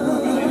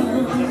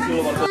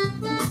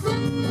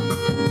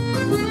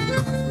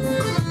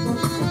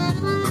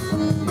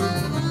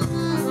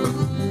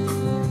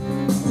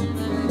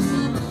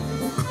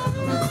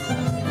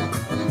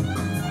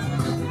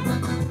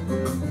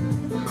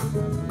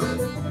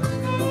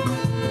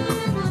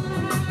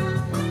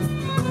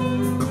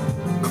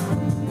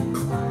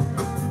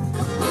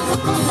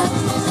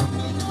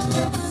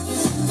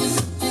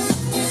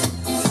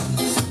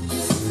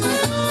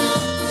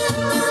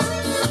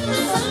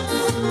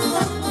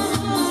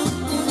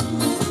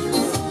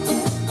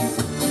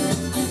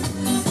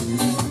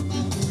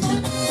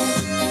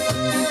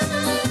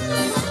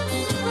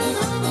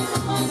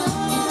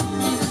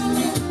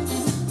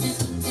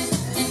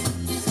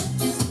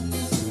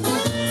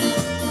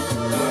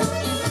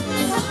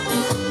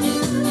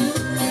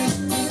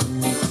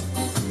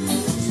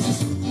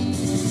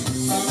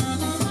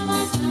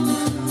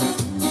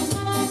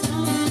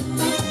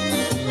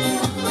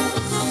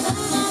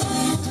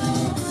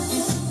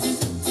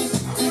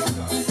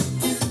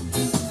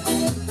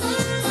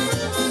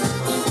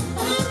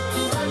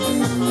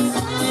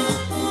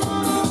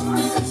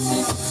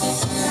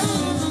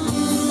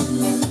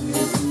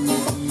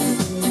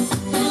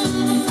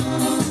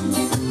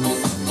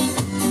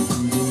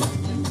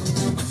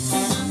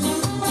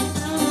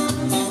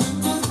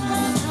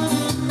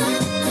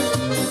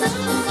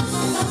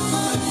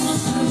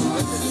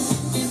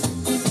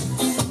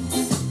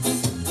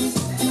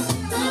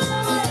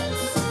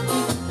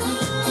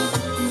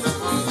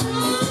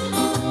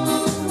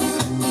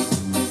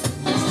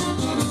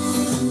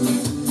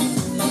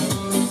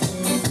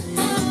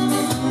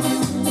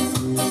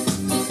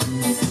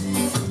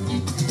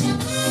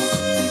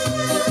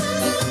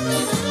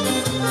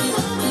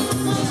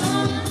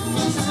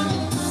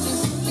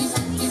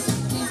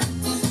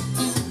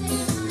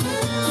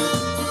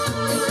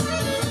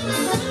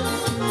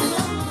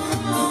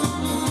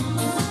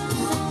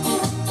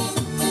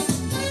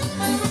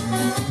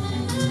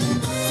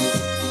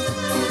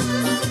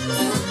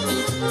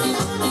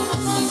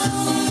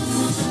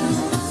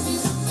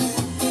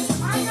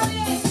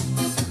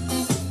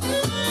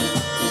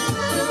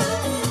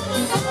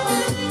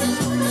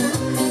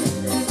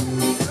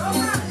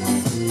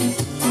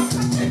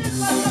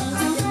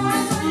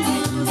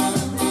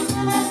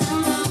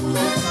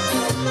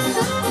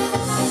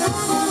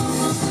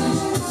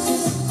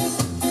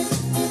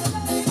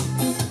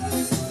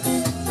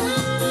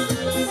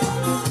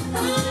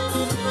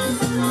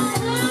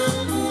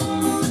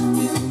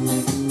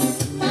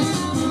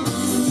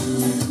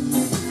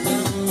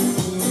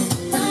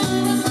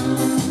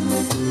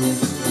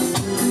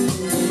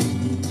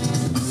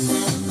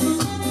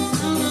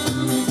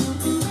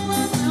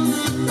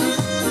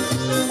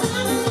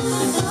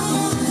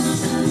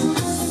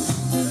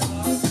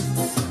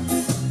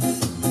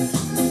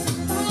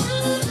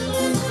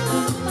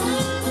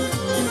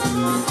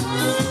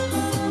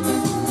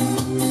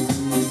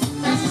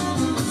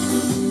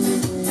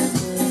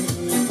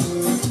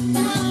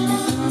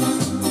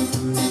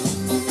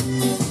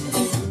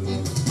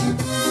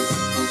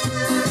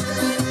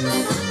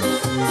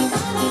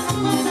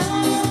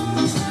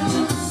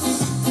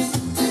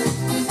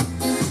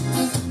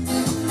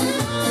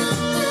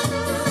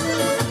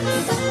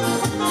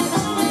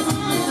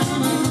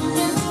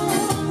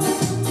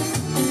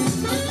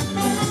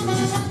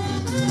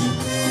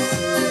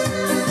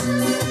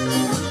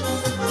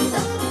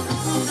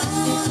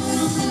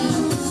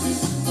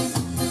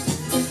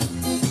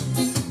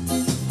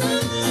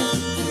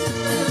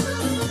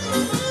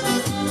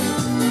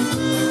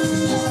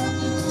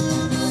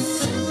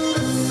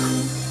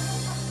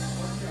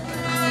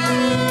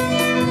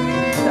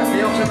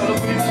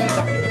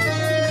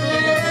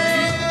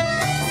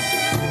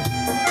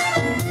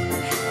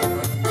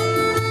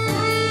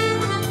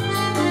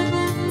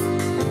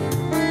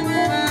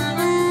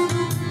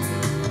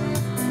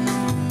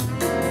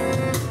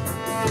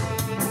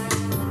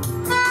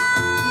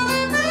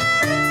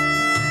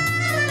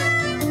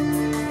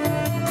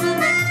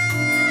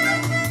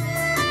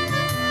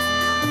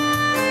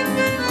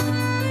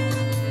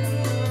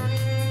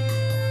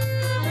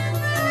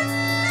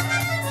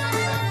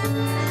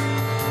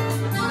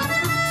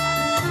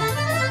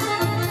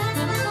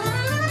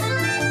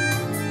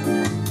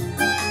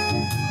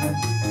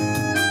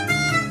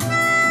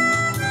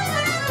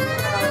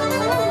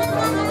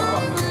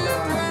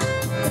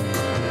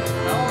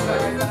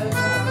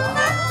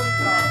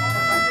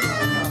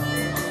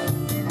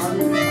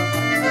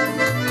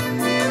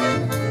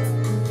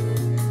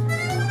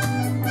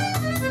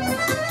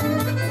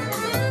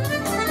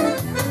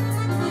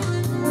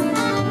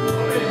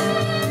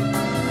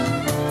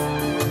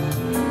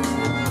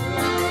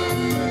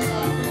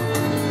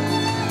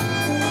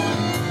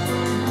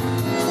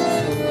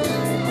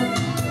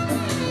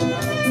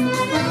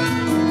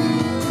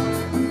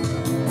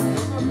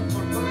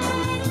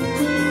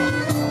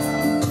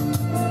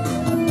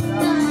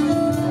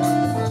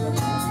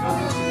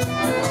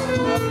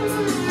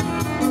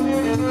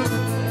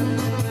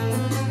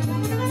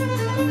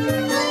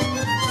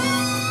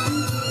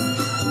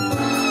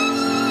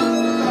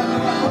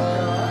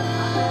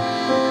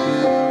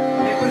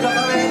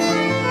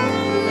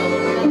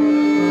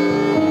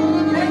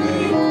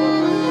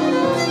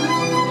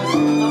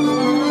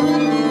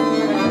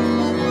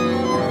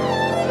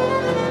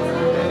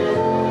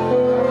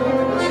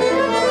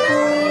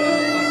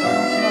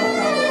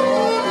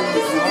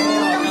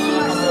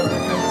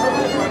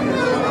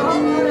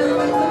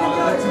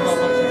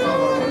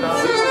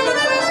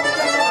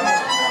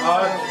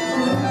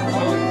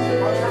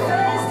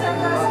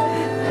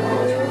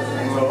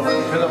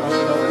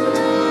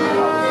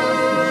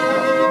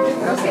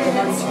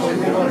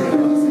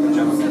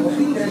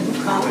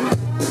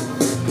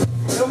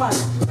 Roman.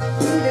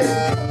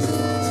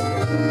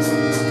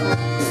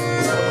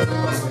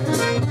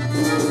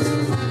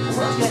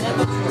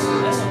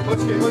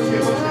 Počkej.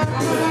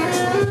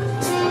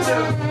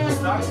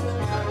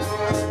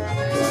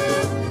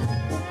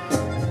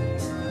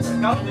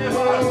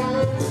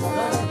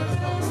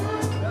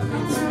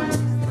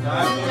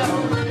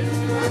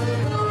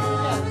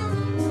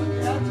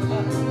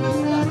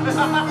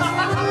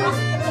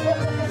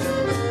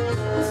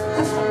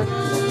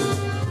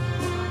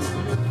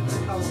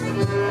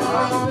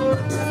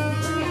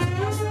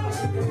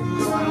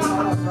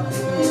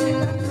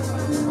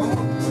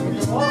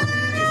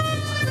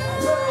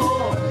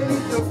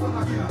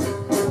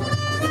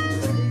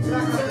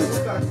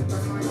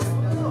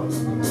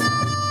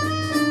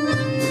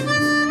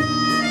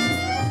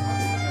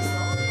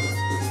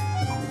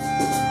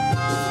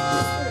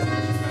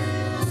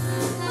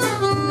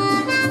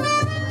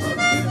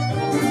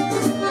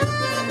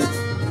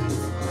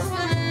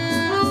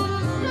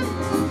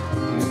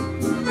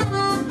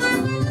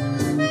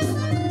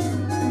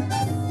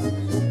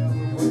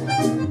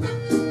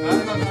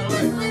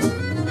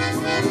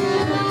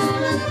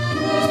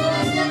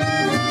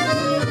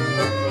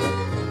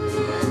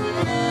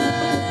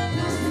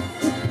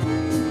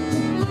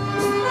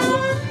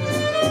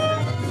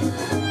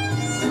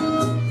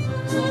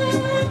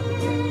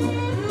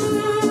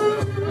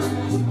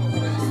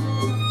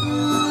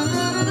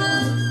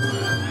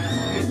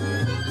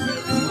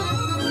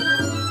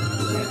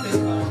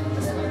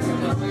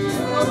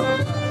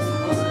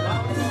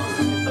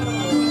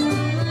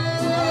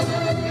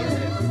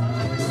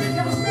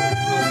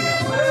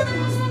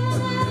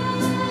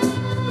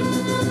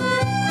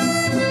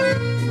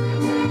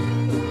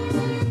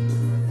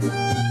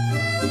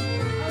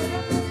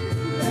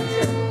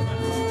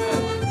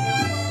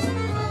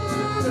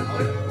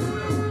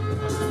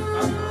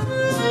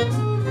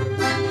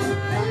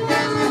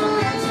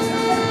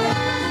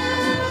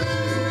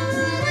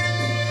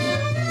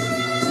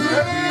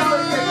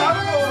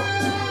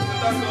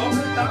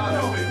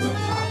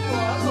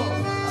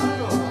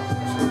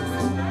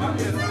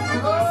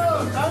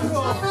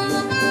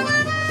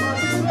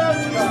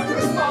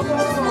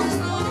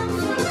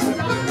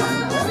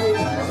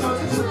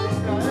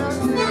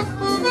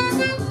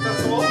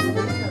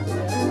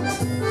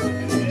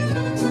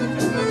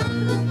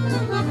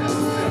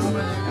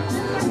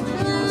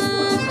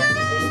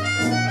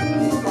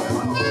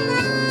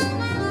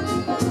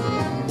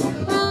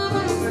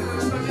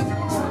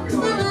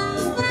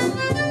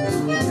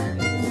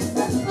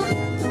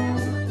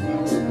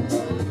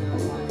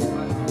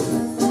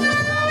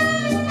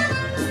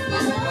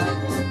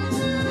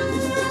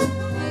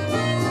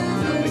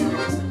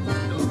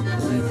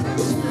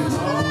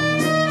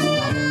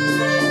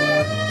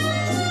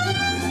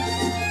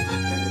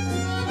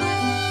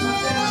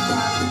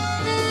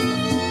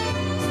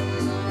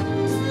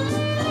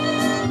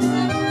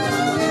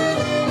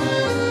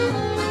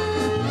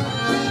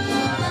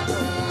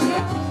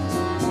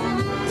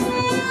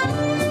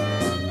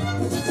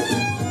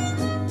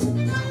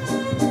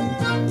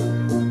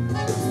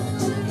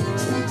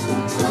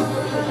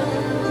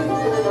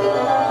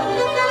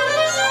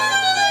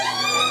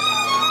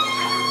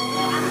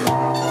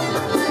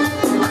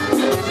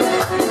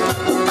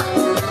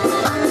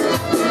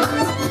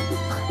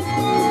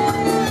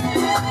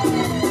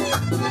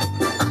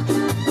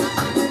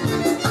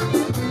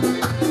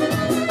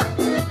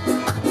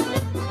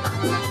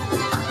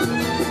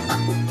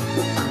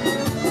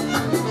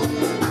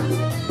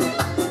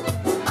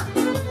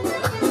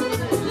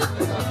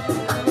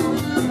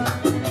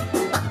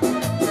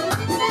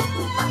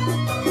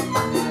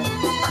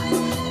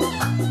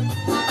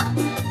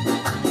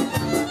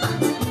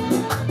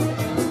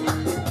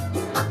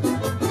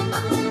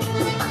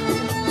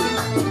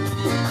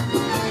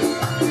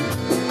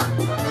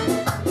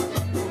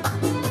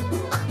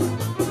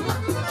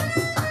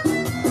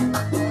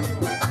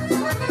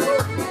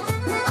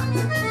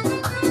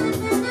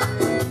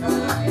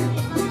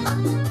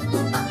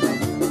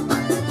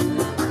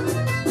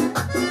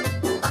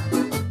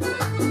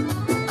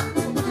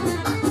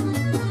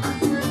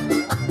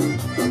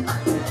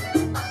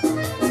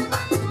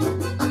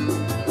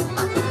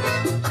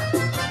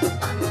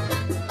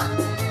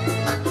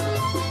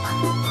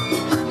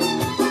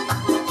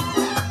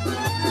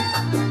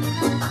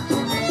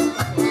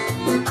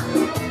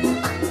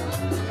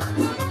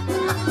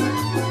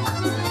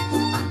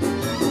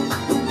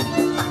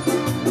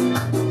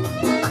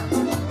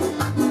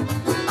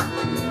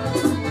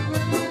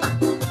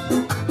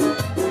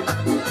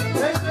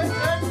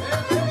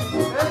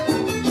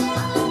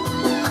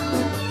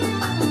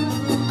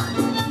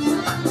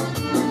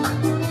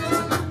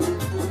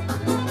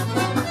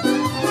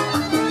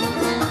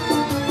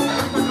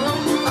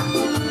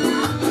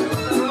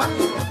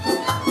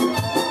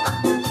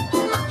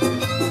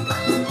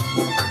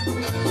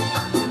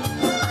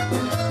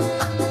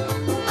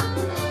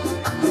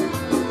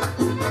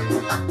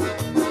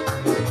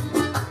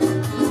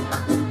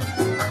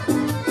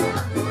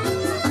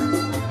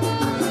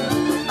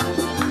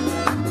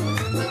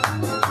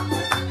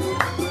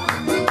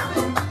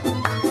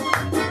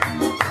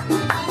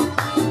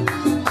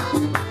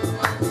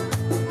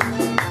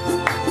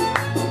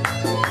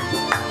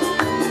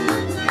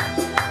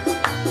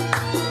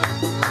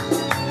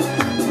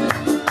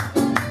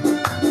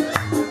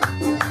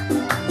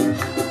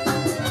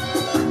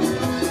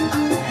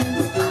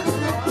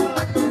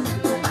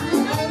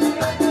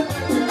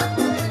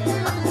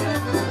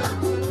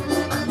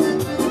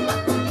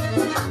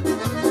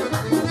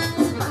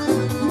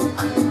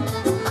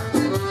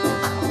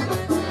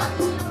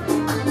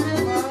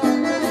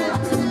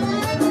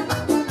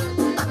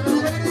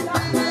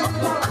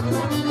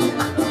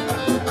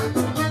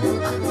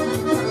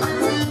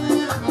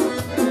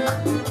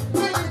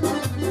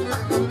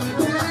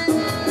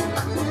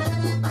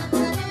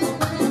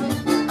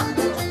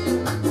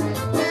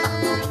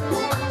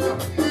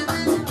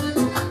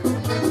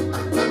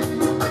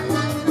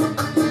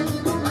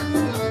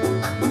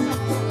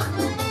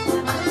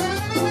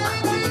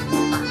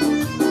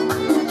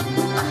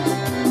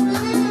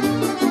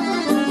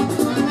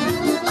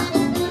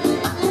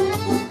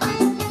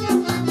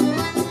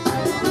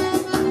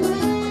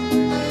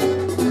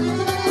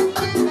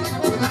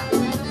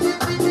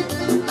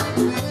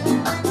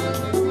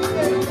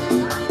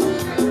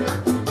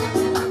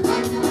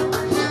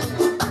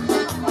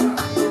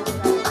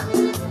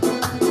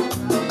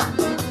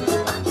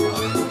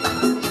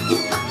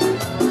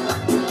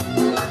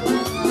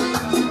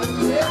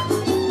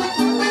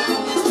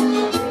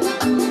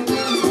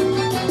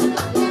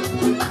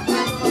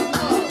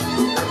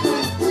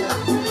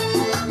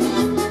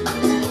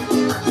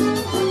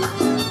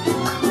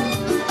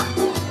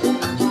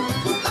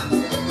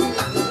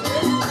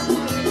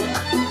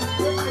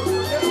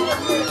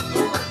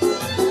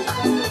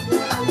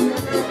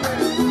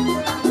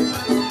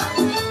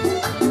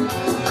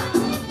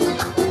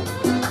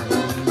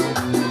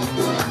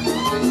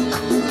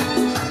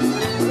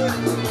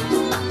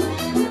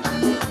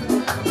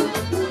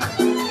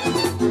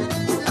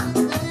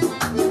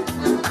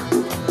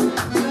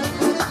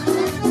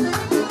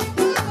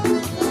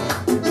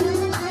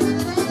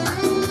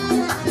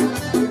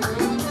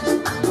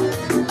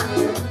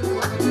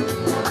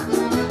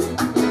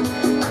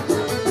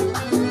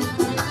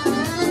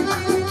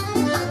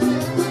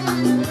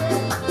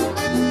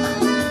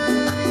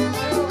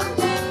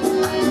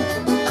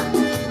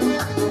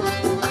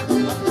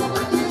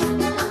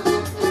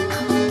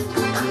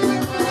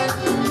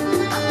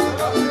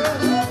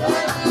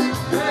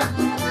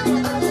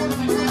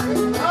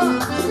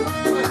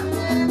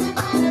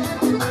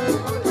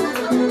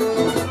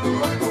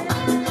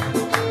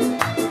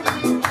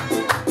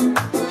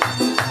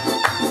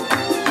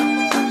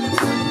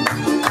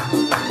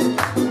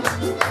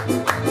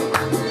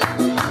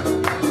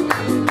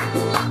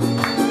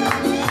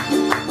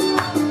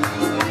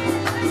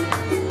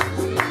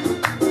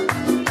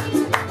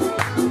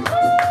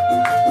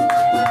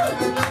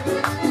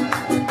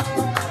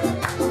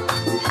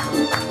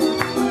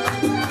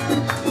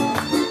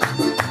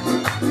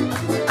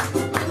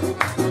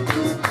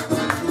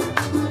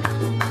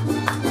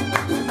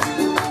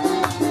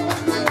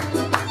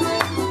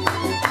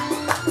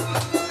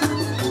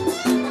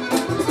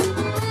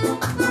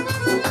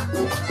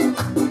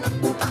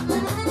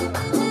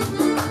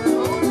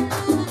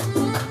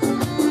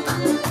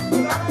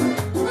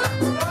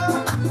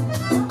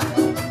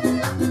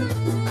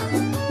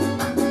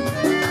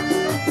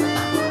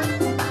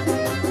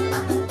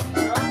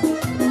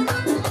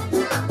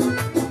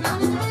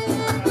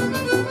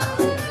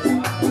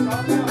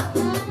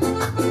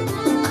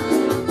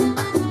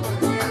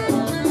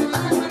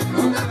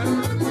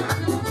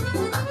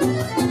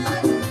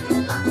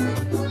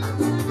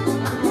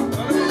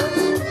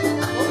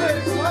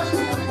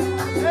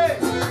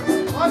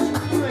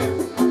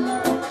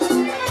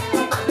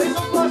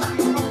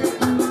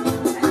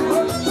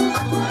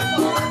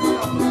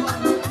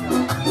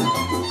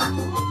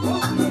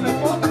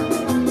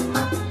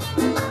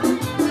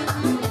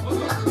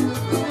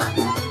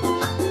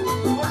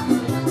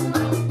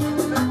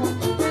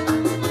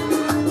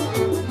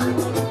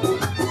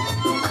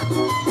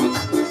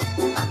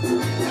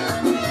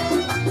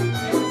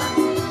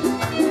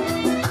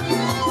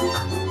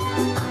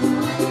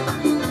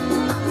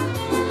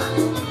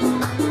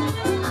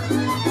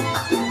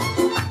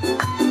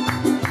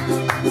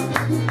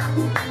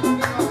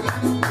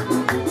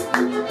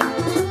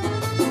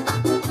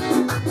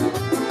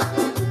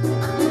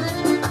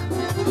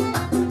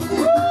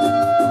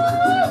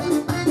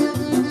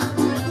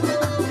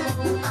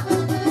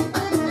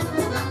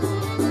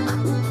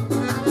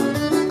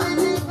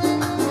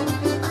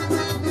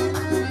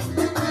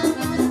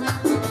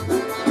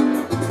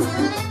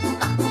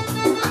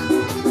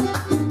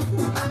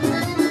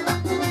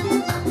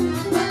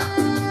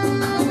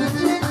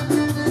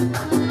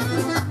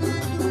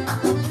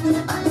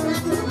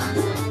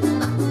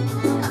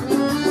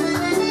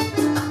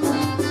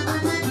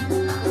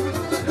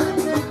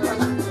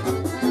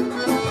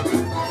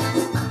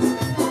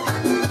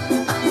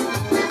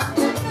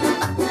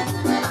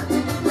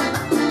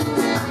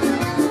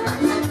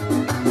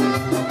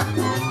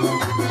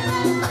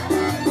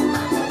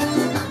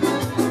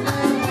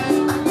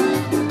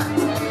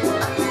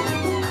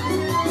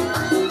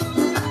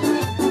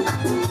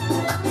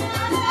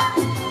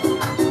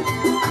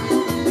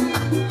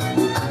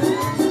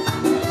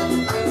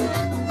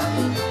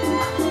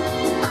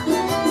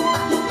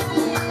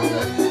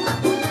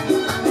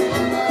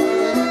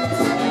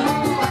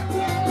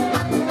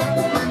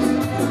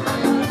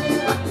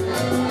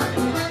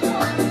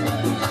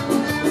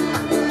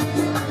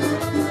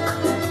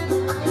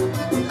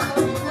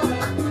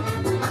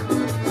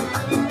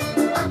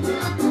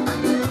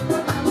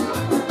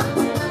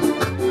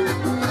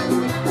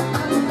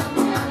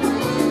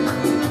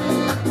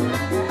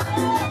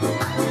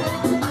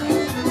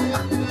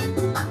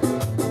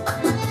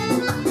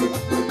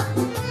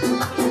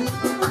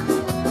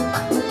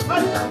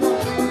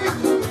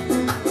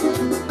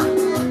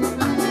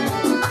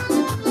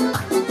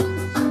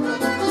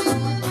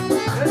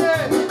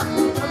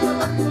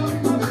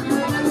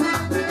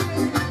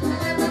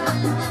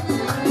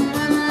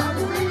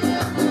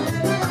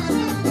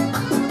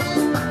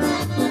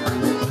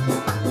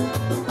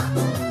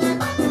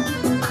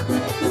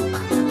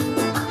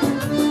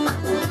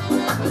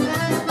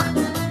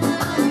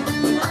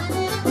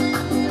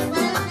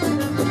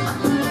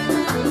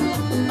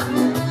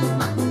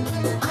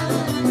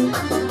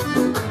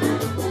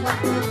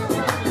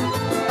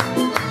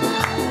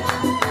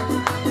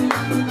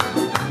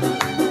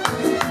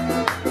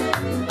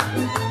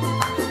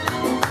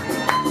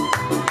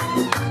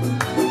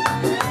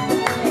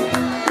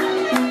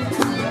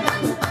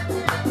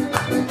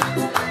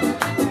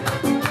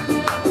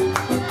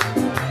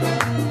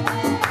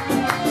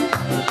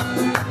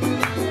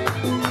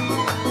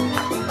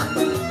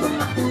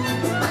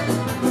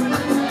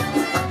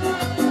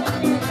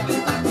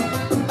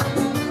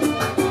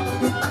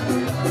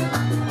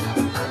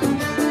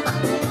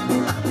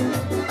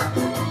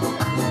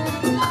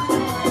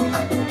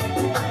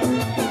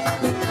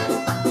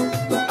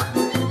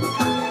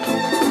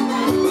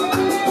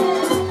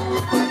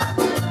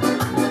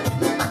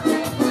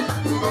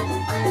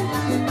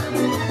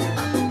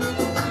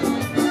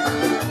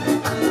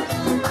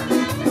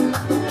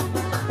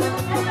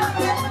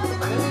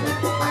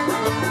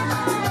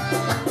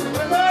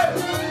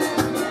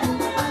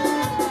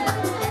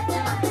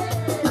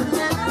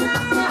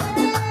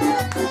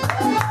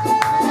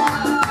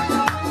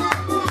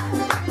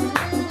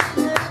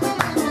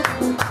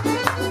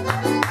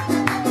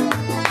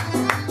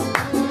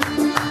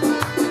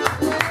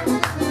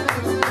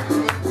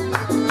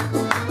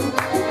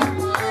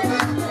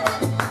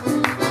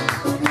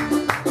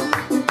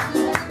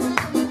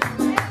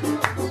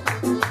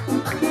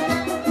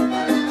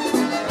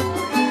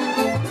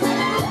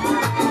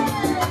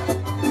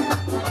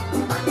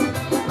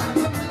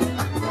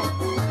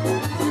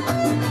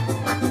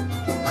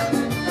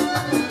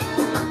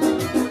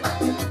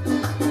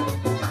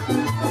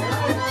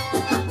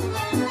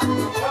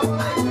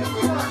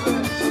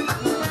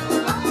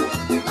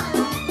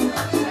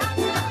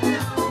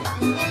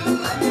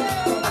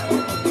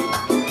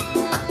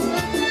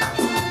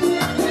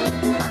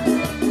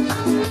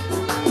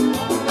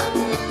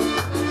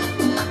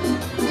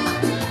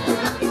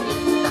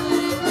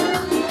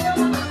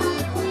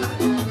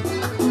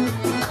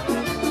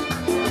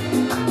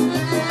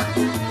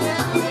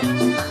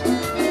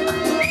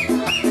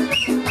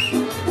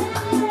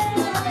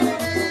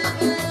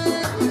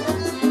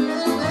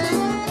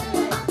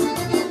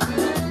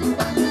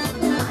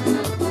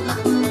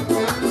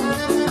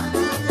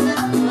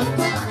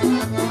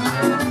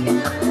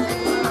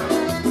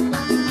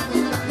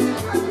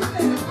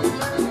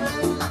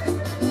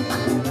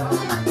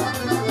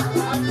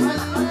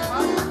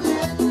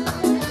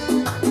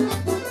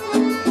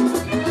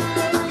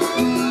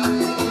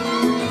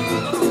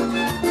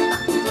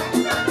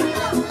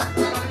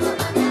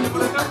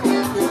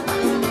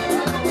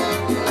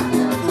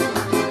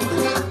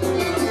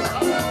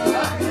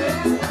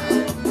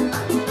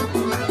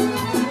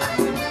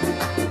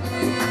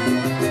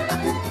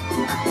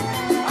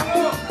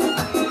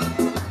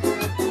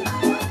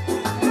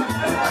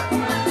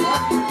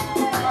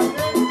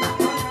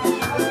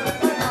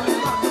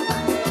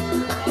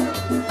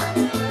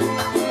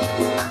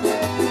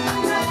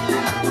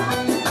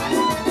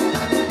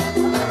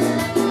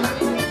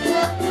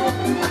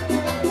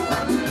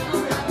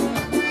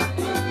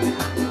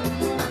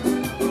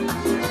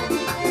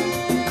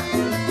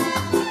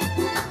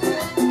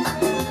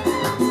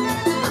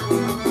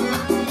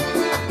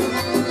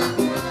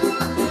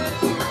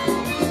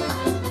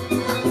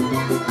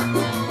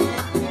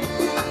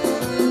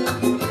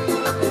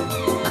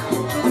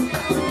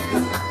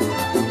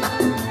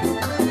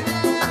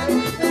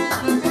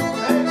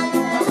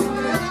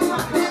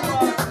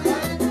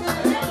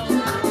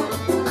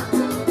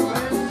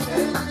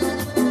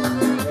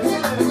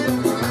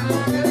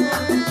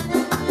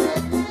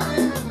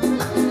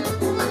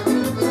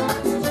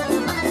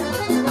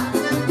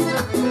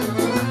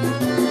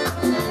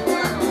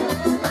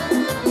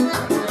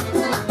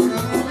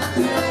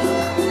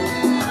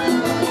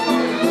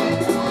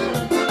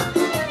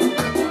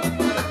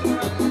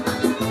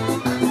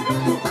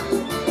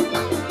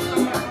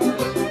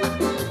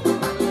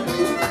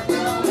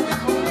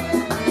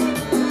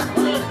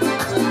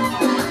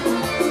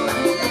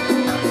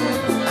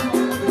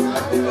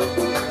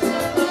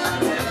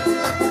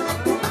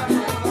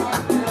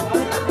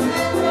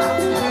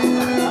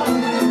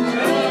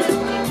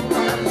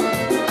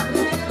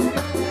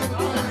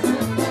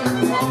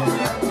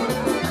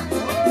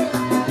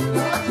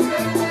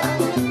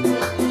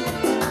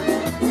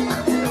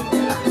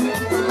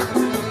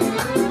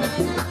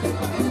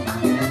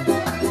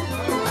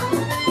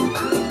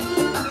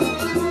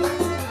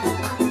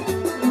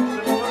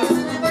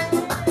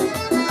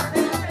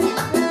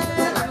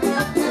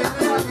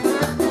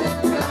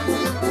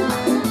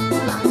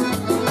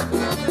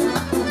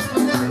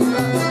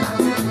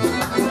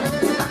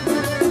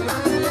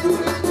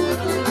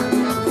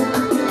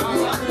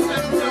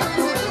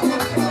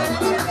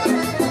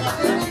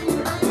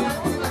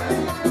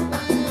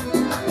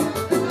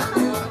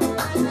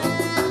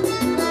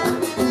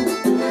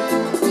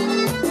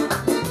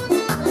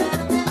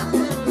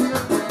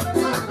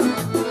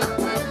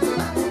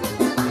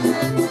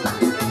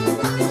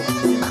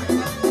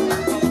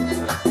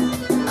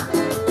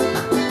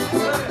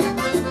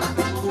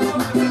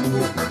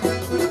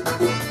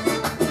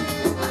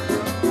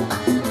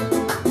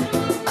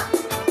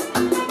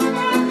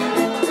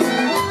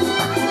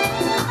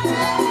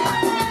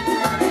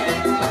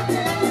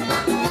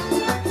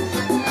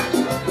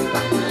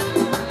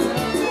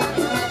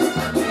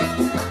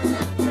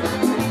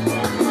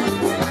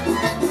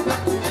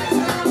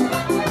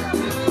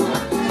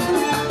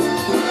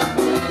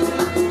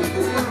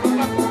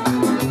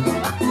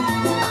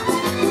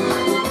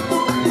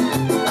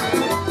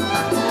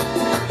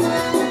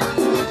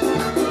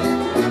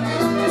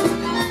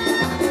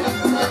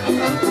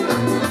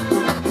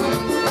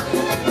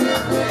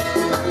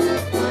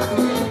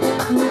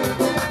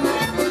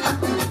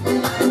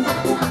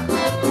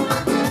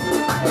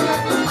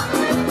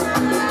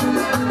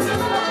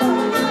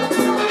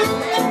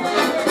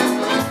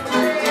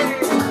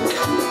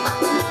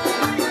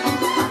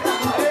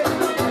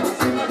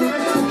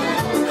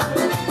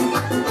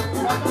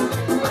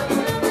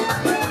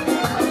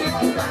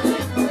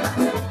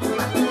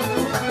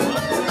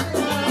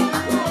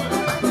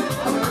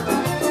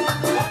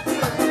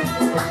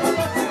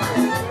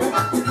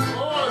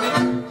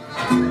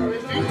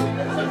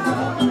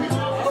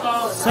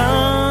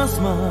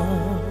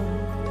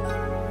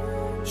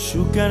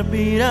 Šukar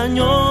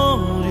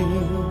piragnoli,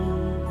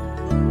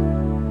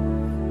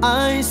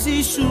 ai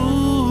si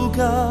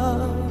sciuca,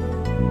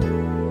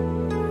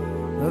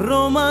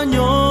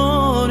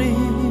 romagnoli,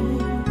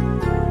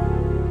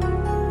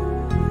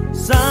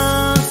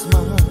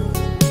 sasma,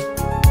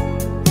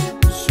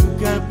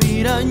 šukar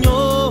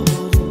piragnoli,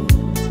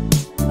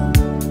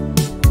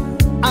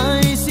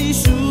 ai si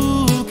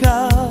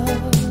sciuca,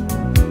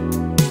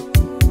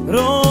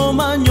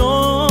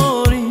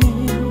 romagnoli,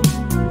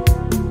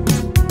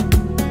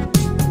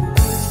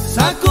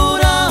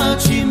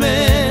 sakorači me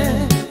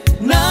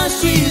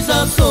naši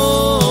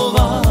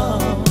zasova,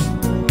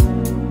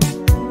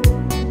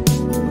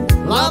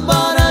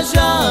 labara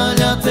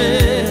žaljate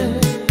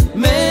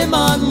me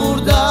man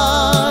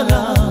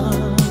murdara,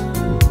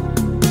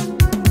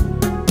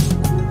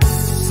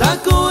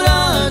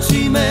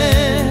 sakorači me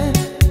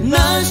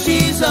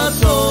naši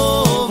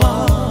zasova,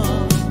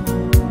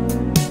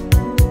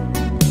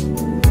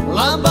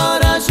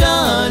 labara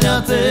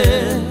žaljate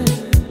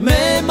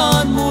me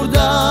man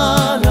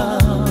murdara.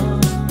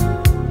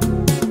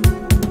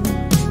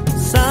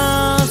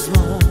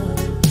 Sasma,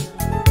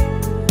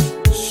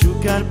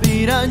 šukar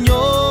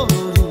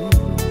piragnoli,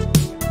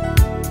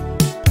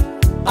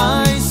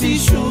 ai si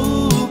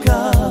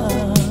sciuca,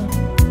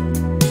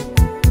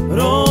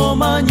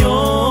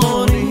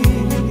 romagnoli,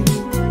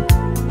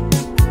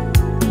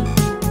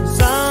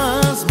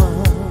 sasma,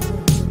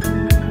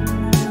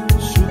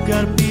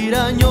 šukar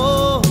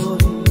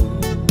piragnoli,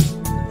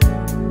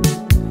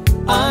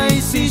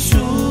 ai si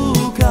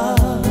sciuca,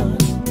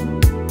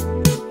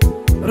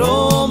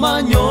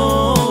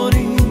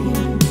 romagnoli,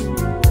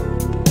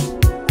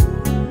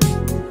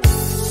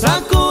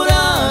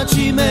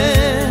 sakorači me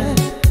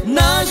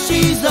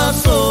naši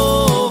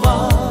zasova,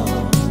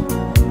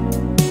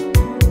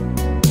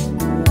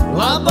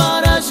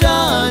 labara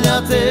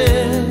žaljate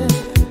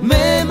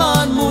me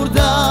man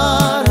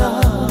murdara,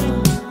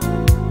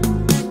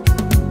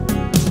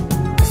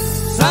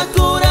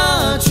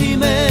 sakorači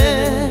me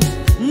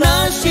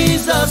naši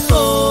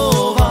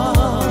zasova,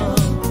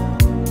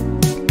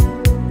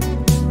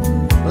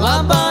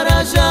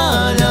 labara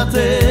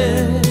žaljate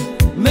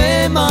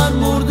me man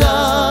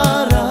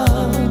murdara.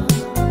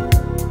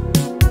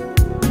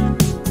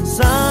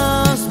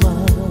 Sasma,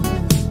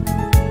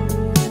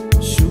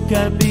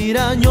 šukar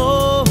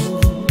piragnoli,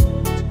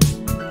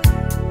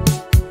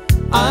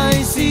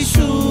 ai si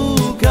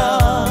sciuca,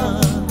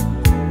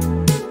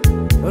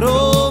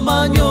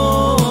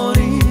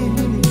 romagnoli,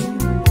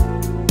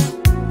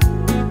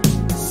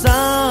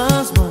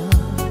 sasma,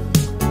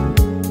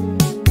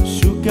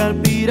 šukar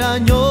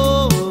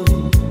piragnoli,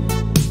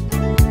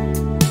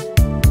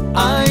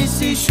 ai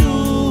si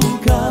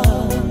sciuca,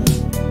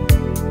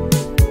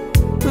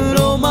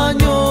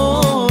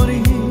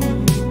 romagnoli,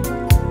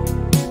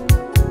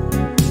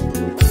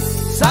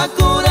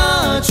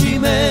 sakorači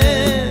me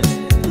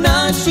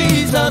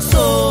naši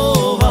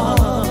zasova,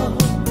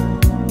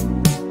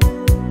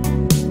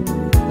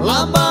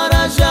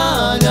 labara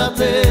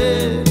žaljate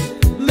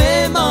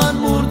me man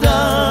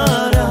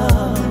murdara,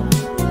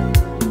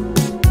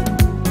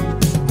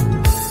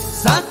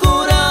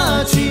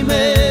 sakorači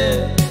me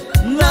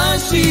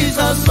naši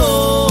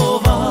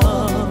zasova,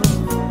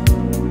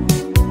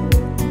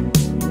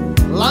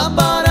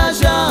 labara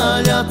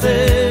žaljate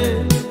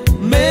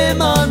me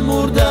man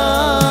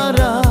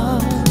murdara,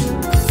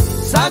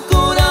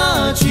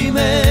 sakorači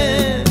me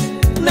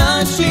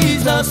naši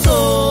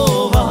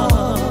zasova,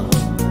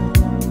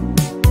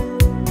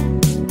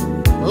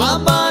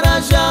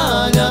 labara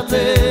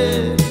žaljate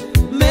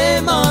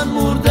me man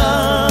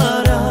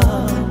murdara,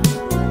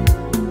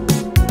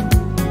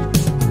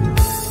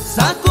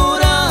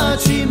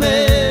 sakorači me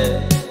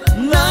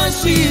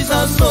naši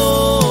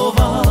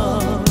zasova,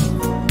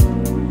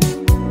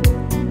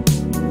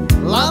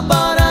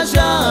 labara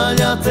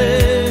žaljate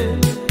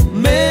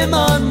me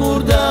man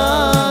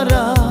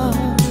murdara.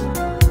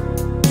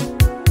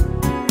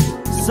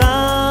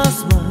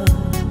 Sasma,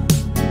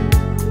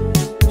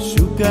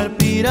 šukar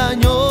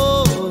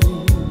piragnoli,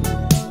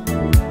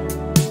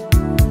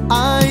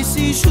 ai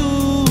si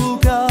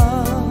sciuca,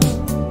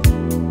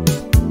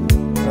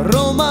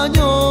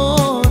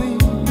 romagnoli,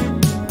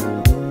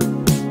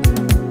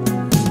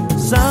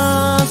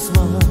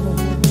 sasma,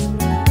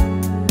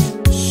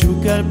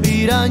 šukar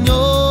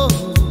piragnoli,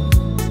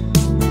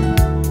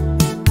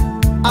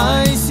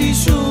 ai si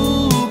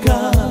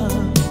sciuca,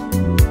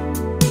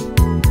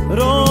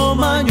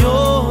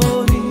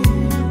 romagnoli,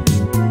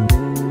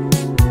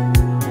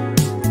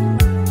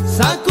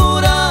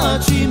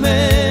 sakorači me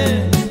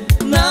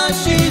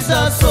naši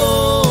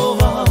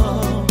zasova,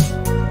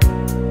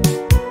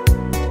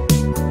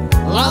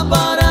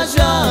 labara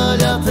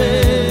žaljate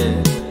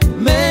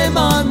me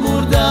man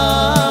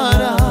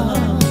murdara,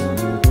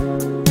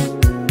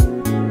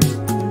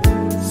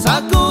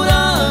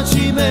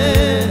 sakorači me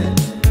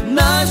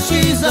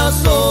naši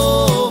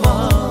zasova,